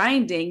are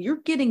grinding, you're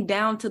getting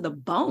down to the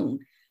bone,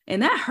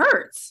 and that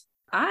hurts.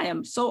 I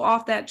am so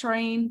off that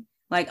train.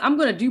 Like, I'm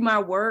going to do my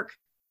work,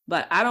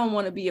 but I don't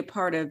want to be a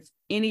part of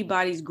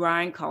anybody's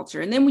grind culture.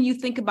 And then when you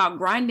think about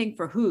grinding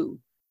for who,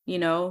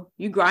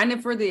 you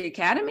grinding for the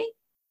academy,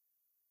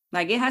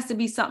 like, it has to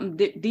be something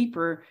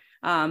deeper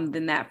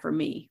than that for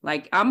me.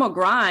 Like, I'm a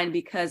grind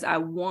because I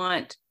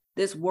want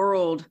this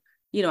world,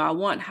 I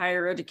want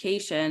higher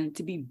education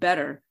to be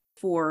better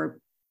for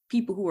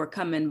people who are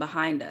coming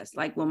behind us.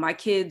 Like, when my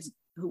kids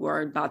who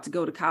are about to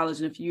go to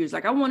college in a few years,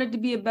 like, I want it to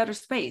be a better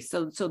space.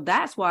 So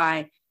that's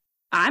why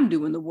I'm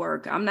doing the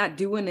work. I'm not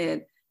doing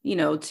it,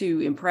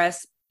 to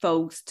impress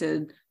folks,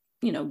 to,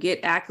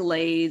 get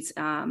accolades,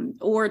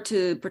 or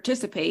to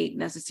participate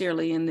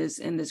necessarily in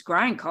this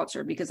grind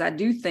culture, because I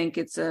do think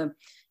it's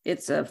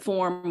a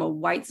form of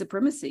white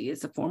supremacy.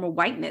 It's a form of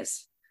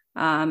whiteness.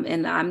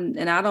 And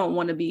I don't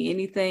want to be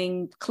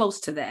anything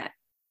close to that.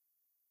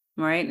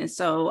 Right. And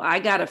so I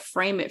got to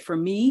frame it for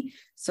me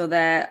so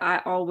that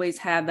I always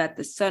have at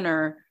the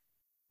center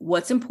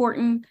what's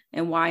important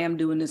and why I'm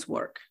doing this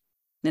work.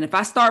 And if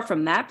I start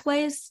from that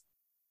place,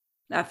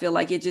 I feel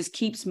like it just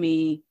keeps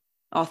me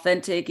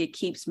authentic. It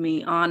keeps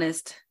me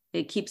honest.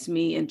 It keeps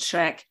me in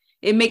check.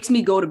 It makes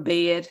me go to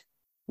bed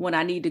when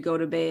I need to go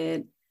to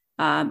bed.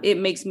 It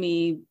makes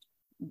me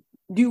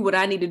do what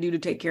I need to do to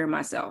take care of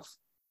myself.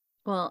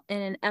 Well,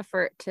 in an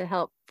effort to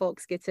help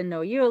folks get to know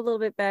you a little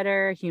bit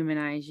better,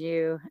 humanize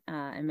you,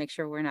 and make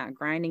sure we're not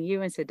grinding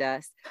you into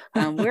dust,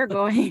 we're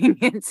going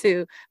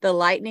into the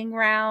lightning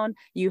round.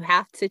 You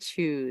have to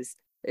choose.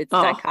 It's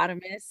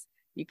dichotomous.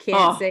 You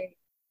can't say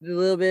a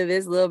little bit of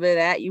this, a little bit of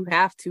that. You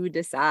have to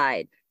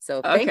decide.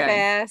 So think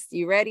fast.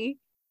 You ready?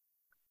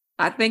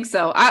 I think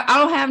so. I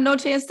don't have no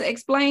chance to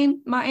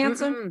explain my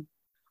answer. Mm-mm.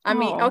 I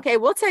mean, okay,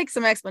 we'll take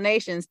some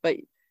explanations, but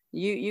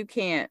you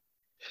can't.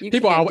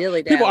 People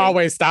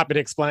always stop and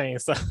explain.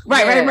 So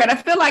right. I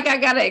feel like I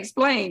gotta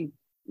explain.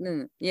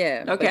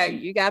 Yeah. Okay.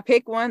 You gotta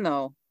pick one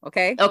though.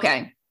 Okay.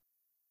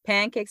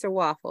 Pancakes or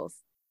waffles?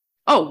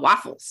 Oh,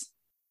 waffles.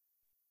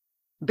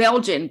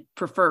 Belgian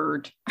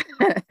preferred.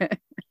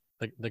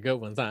 The good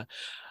ones, huh?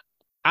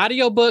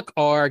 Audiobook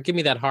or give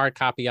me that hard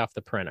copy off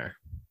the printer?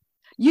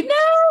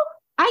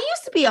 I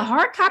used to be a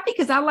hard copy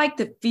because I like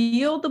to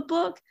feel the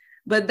book,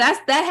 but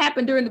that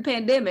happened during the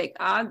pandemic.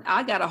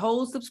 I got a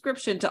whole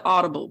subscription to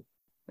Audible.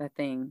 That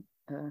thing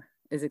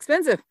is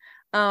expensive.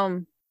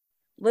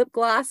 Lip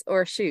gloss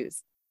or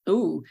shoes?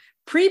 Ooh,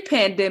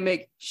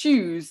 pre-pandemic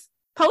shoes,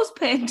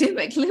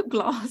 post-pandemic lip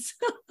gloss.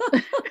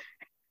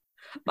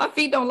 My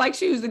feet don't like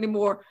shoes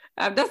anymore.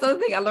 That's the other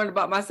thing I learned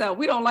about myself.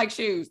 We don't like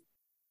shoes.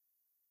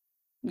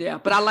 Yeah,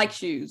 but I like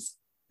shoes.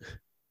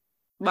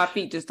 My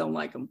feet just don't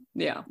like them.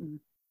 Yeah.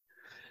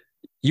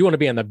 You want to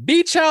be in the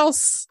beach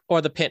house or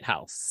the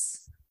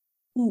penthouse?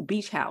 Ooh,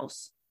 beach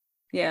house.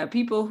 Yeah,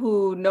 people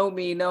who know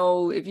me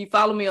know, if you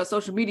follow me on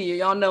social media,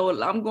 y'all know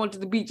I'm going to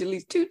the beach at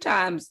least 2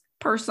 times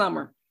per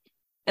summer.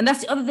 And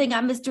that's the other thing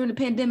I missed during the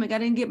pandemic. I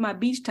didn't get my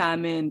beach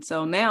time in.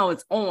 So now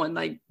it's on.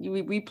 Like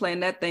we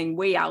planned that thing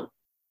way out.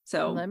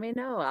 So let me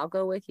know. I'll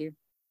go with you.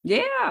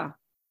 Yeah.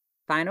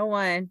 Final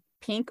one,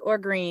 pink or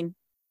green?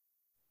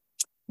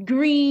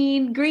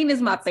 Green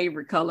is my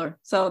favorite color.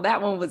 So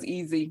that one was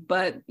easy,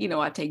 but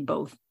I take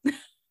both.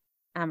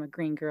 I'm a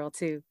green girl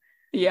too.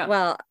 Yeah.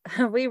 Well,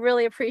 we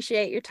really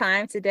appreciate your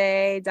time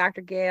today,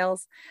 Dr.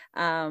 Gales.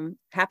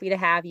 Happy to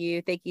have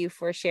you. Thank you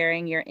for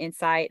sharing your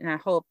insight. And I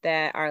hope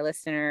that our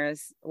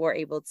listeners were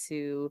able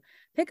to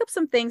pick up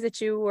some things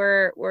that you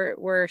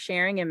were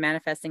sharing and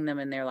manifesting them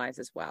in their lives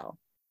as well.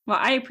 Well,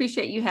 I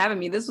appreciate you having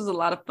me. This was a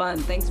lot of fun.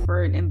 Thanks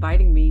for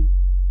inviting me.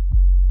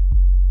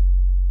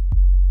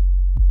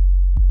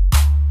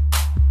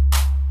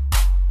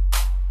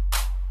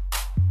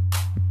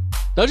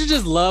 Don't you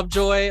just love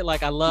Joy?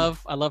 Like I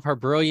love her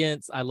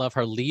brilliance. I love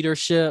her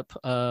leadership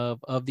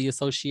of the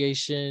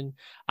association.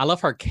 I love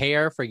her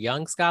care for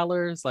young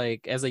scholars.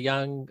 Like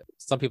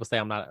some people say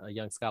I'm not a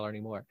young scholar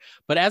anymore,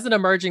 but as an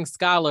emerging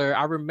scholar,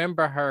 I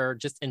remember her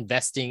just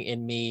investing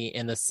in me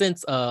in the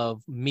sense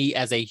of me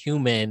as a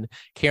human,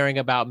 caring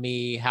about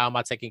me. How am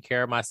I taking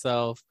care of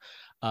myself?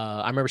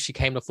 I remember she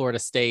came to Florida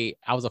State.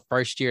 I was a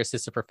first year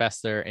assistant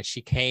professor, and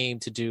she came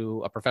to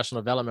do a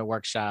professional development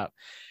workshop.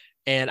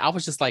 And I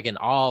was just like in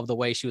awe of the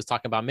way she was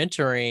talking about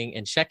mentoring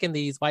and checking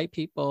these white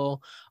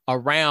people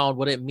around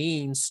what it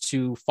means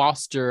to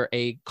foster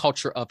a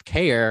culture of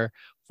care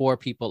for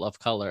people of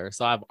color.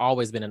 So I've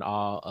always been in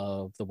awe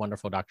of the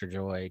wonderful Dr.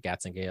 Joy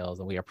Gatson-Gales,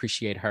 and we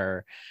appreciate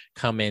her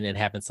coming and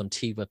having some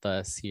tea with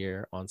us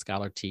here on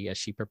Scholar Tea as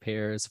she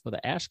prepares for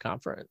the ASH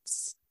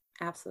conference.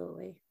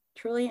 Absolutely.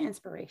 Truly an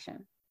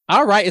inspiration.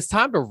 All right, it's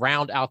time to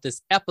round out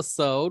this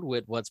episode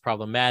with what's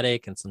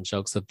problematic and some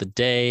jokes of the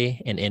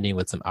day and ending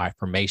with some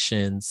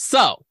affirmations.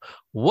 So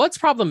what's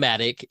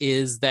problematic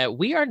is that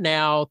we are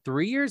now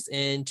 3 years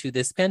into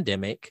this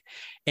pandemic,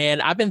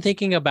 and I've been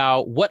thinking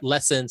about what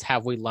lessons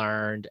have we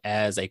learned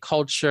as a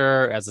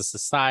culture, as a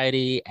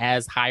society,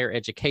 as higher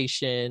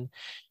education.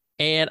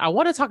 And I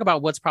want to talk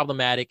about what's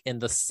problematic in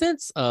the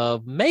sense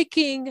of I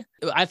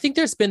think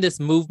there's been this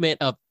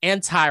movement of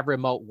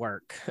anti-remote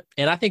work,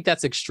 and I think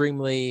that's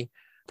extremely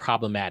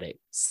problematic.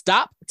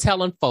 Stop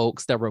telling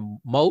folks that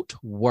remote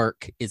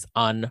work is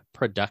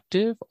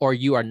unproductive or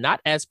you are not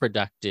as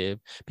productive,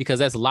 because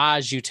that's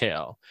lies you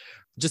tell.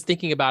 Just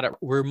thinking about it,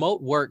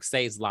 remote work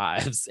saves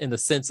lives in the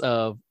sense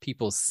of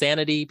people's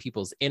sanity,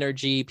 people's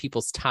energy,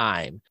 people's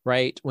time,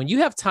 right? When you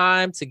have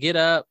time to get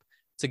up,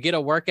 to get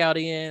a workout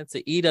in,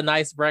 to eat a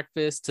nice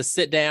breakfast, to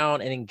sit down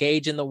and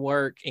engage in the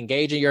work,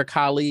 engage in your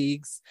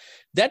colleagues,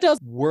 that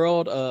does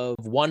world of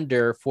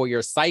wonder for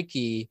your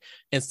psyche,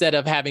 instead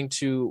of having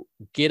to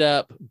get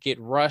up, get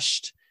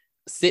rushed,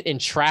 sit in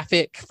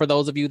traffic, for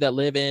those of you that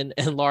live in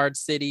large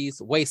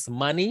cities, waste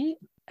money,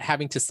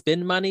 having to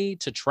spend money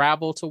to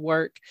travel to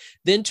work,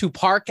 then to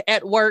park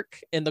at work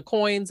and the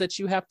coins that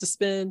you have to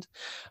spend.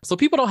 So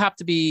people don't have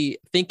to be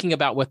thinking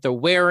about what they're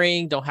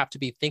wearing, don't have to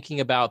be thinking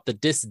about the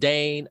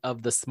disdain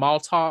of the small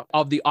talk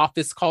of the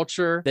office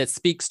culture that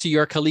speaks to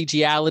your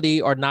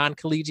collegiality or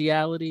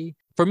non-collegiality.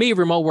 For me,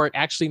 remote work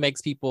actually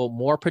makes people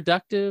more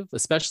productive,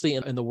 especially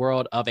in the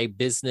world of a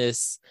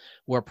business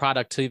where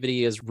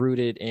productivity is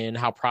rooted in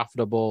how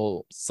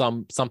profitable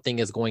something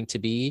is going to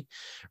be.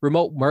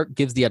 Remote work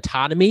gives the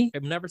autonomy.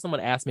 Whenever someone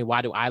asks me,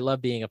 why do I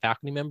love being a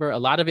faculty member? A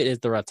lot of it is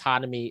the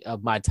autonomy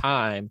of my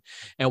time.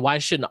 And why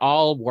shouldn't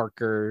all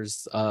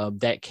workers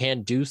that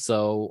can do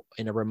so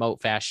in a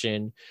remote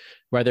fashion,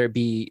 whether it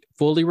be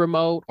fully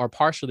remote or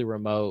partially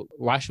remote,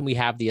 why shouldn't we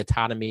have the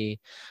autonomy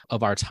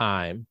of our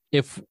time?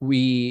 If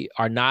we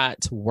are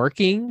not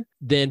working,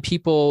 then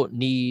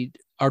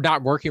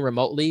not working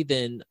remotely,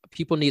 then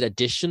people need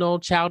additional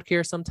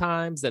childcare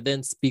sometimes. That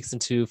then speaks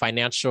into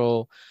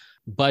financial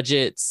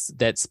budgets,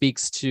 that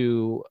speaks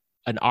to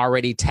an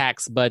already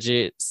taxed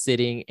budget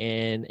sitting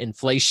in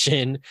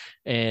inflation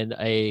and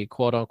a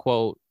quote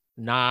unquote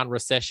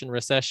non-recession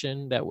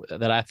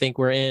that I think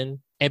we're in.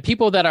 And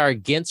people that are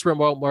against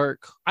remote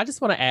work, I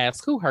just want to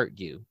ask, who hurt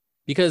you?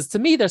 Because to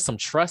me, there's some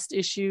trust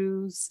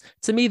issues.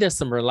 To me, there's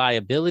some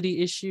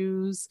reliability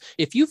issues.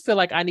 If you feel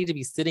like I need to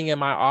be sitting in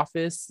my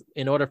office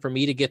in order for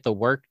me to get the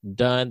work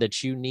done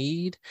that you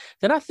need,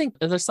 then I think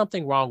there's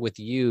something wrong with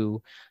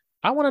you.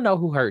 I want to know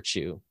who hurt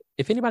you.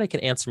 If anybody can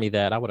answer me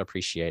that, I would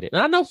appreciate it.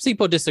 And I know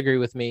people disagree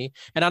with me,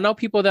 and I know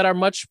people that are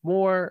much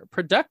more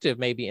productive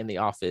maybe in the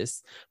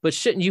office, but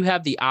shouldn't you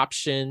have the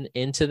option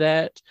into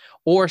that?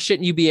 Or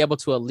shouldn't you be able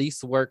to at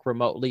least work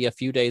remotely a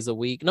few days a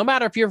week? No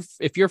matter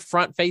if you're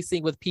front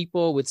facing with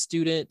people, with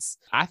students,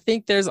 I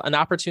think there's an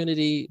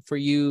opportunity for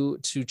you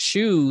to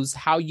choose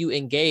how you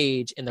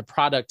engage in the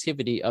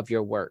productivity of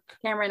your work.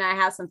 Cameron, I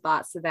have some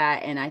thoughts to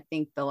that. And I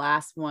think the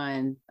last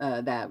one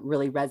that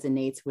really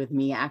resonates with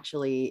me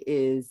actually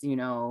is,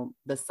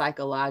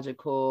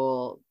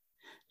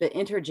 the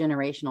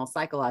intergenerational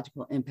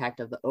psychological impact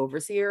of the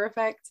overseer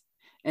effect.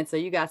 And so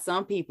you got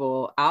some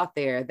people out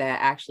there that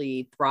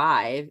actually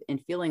thrive in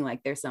feeling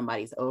like they're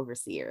somebody's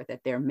overseer,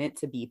 that they're meant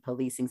to be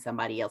policing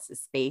somebody else's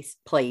space,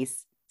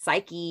 place,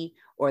 psyche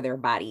or their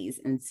bodies.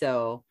 And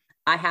so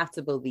I have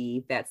to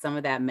believe that some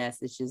of that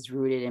mess is just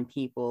rooted in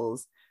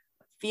people's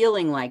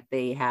feeling like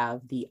they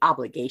have the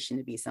obligation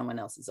to be someone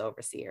else's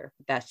overseer.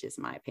 That's just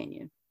my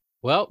opinion.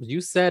 Well,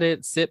 you said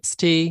it. Sips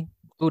tea.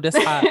 Ooh, that's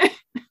hot.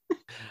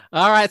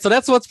 All right, so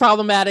that's what's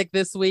problematic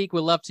this week. We'd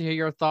love to hear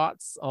your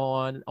thoughts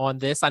on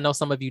this. I know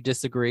some of you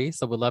disagree,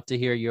 so we'd love to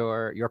hear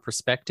your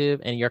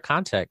perspective and your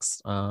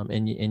context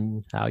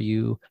in how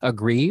you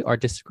agree or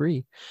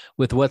disagree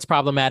with what's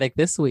problematic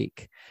this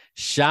week.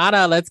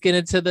 Shauna, let's get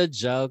into the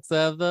jokes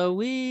of the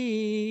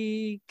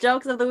week.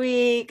 Jokes of the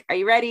week. Are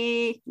you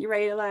ready? You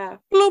ready to laugh?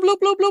 Bloop, bloop,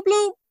 bloop, bloop,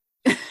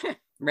 bloop.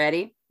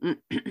 Ready?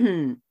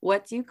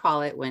 What do you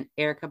call it when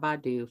Erykah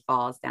Badu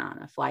falls down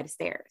a flight of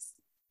stairs?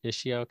 Is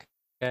she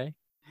okay?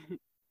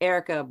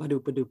 Erykah Badu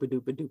Badu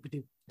Badu Badu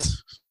Badu.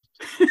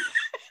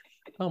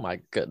 Oh my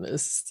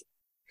goodness.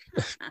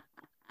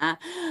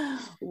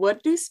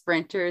 What do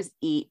sprinters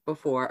eat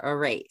before a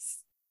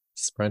race?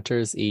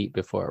 Sprinters eat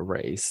before a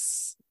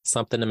race.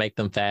 Something to make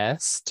them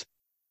fast?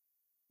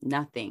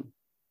 Nothing.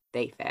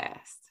 They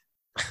fast.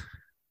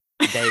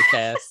 Day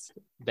fast.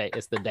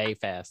 It's the day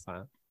fast,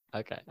 huh?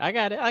 Okay. I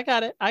got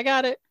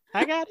it.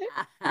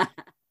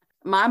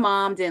 My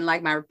mom didn't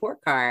like my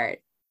report card.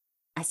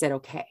 I said,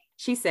 okay.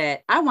 She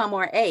said, I want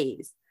more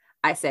A's.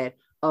 I said,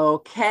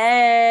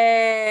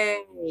 okay.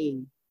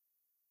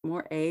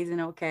 More A's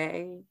and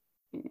okay.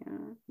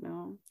 Yeah,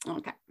 no.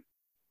 Okay.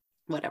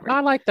 Whatever. I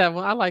like that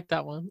one.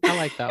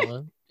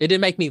 It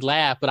didn't make me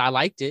laugh, but I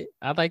liked it.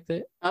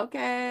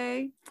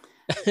 Okay.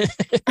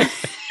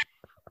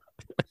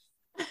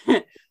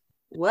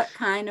 What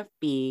kind of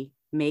bee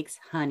makes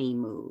honey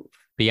move?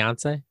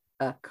 Beyonce?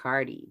 A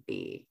Cardi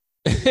B.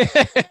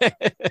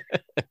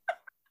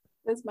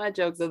 That's my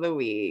jokes of the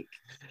week.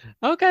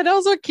 Okay,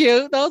 those are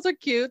cute.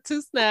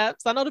 2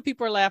 snaps. I know the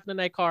people are laughing in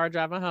their car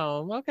driving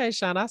home. Okay,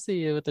 Sean, I see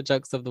you with the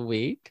jokes of the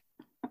week.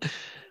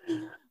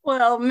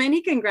 Well,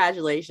 many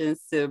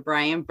congratulations to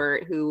Brian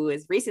Burt, who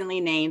was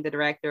recently named the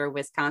director of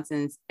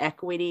Wisconsin's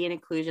Equity and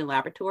Inclusion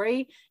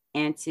Laboratory,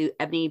 and to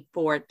Ebony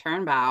Ford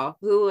Turnbow,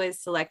 who was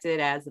selected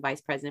as the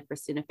vice president for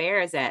student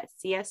affairs at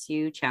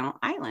CSU Channel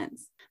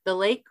Islands. The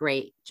late,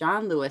 great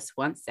John Lewis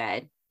once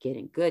said, "Get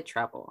in good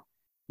trouble,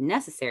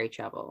 necessary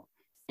trouble,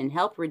 and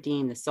help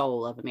redeem the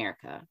soul of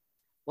America."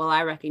 While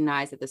I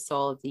recognize that the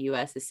soul of the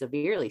U.S. is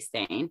severely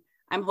stained,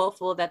 I'm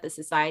hopeful that the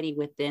society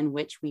within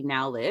which we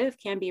now live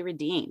can be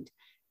redeemed.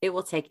 It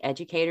will take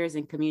educators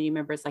and community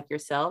members like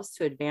yourselves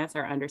to advance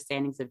our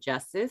understandings of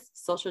justice,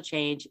 social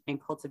change,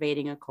 and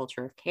cultivating a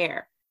culture of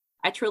care.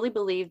 I truly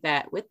believe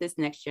that with this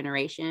next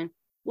generation,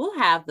 we'll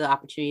have the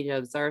opportunity to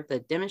observe the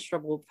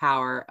demonstrable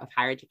power of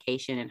higher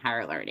education and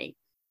higher learning.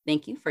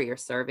 Thank you for your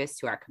service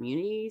to our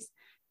communities.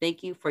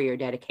 Thank you for your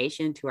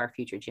dedication to our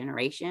future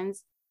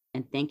generations.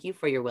 And thank you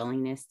for your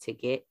willingness to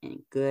get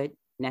in good,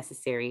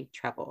 necessary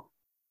trouble.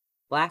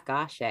 Black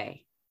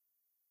Ashe.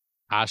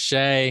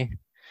 Ashe.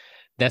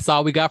 That's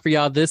all we got for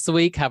y'all this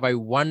week. Have a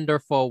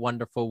wonderful,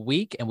 wonderful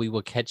week. And we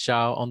will catch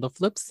y'all on the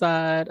flip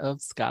side of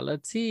Scholar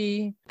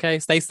T. Okay,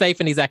 stay safe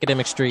in these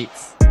academic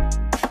streets.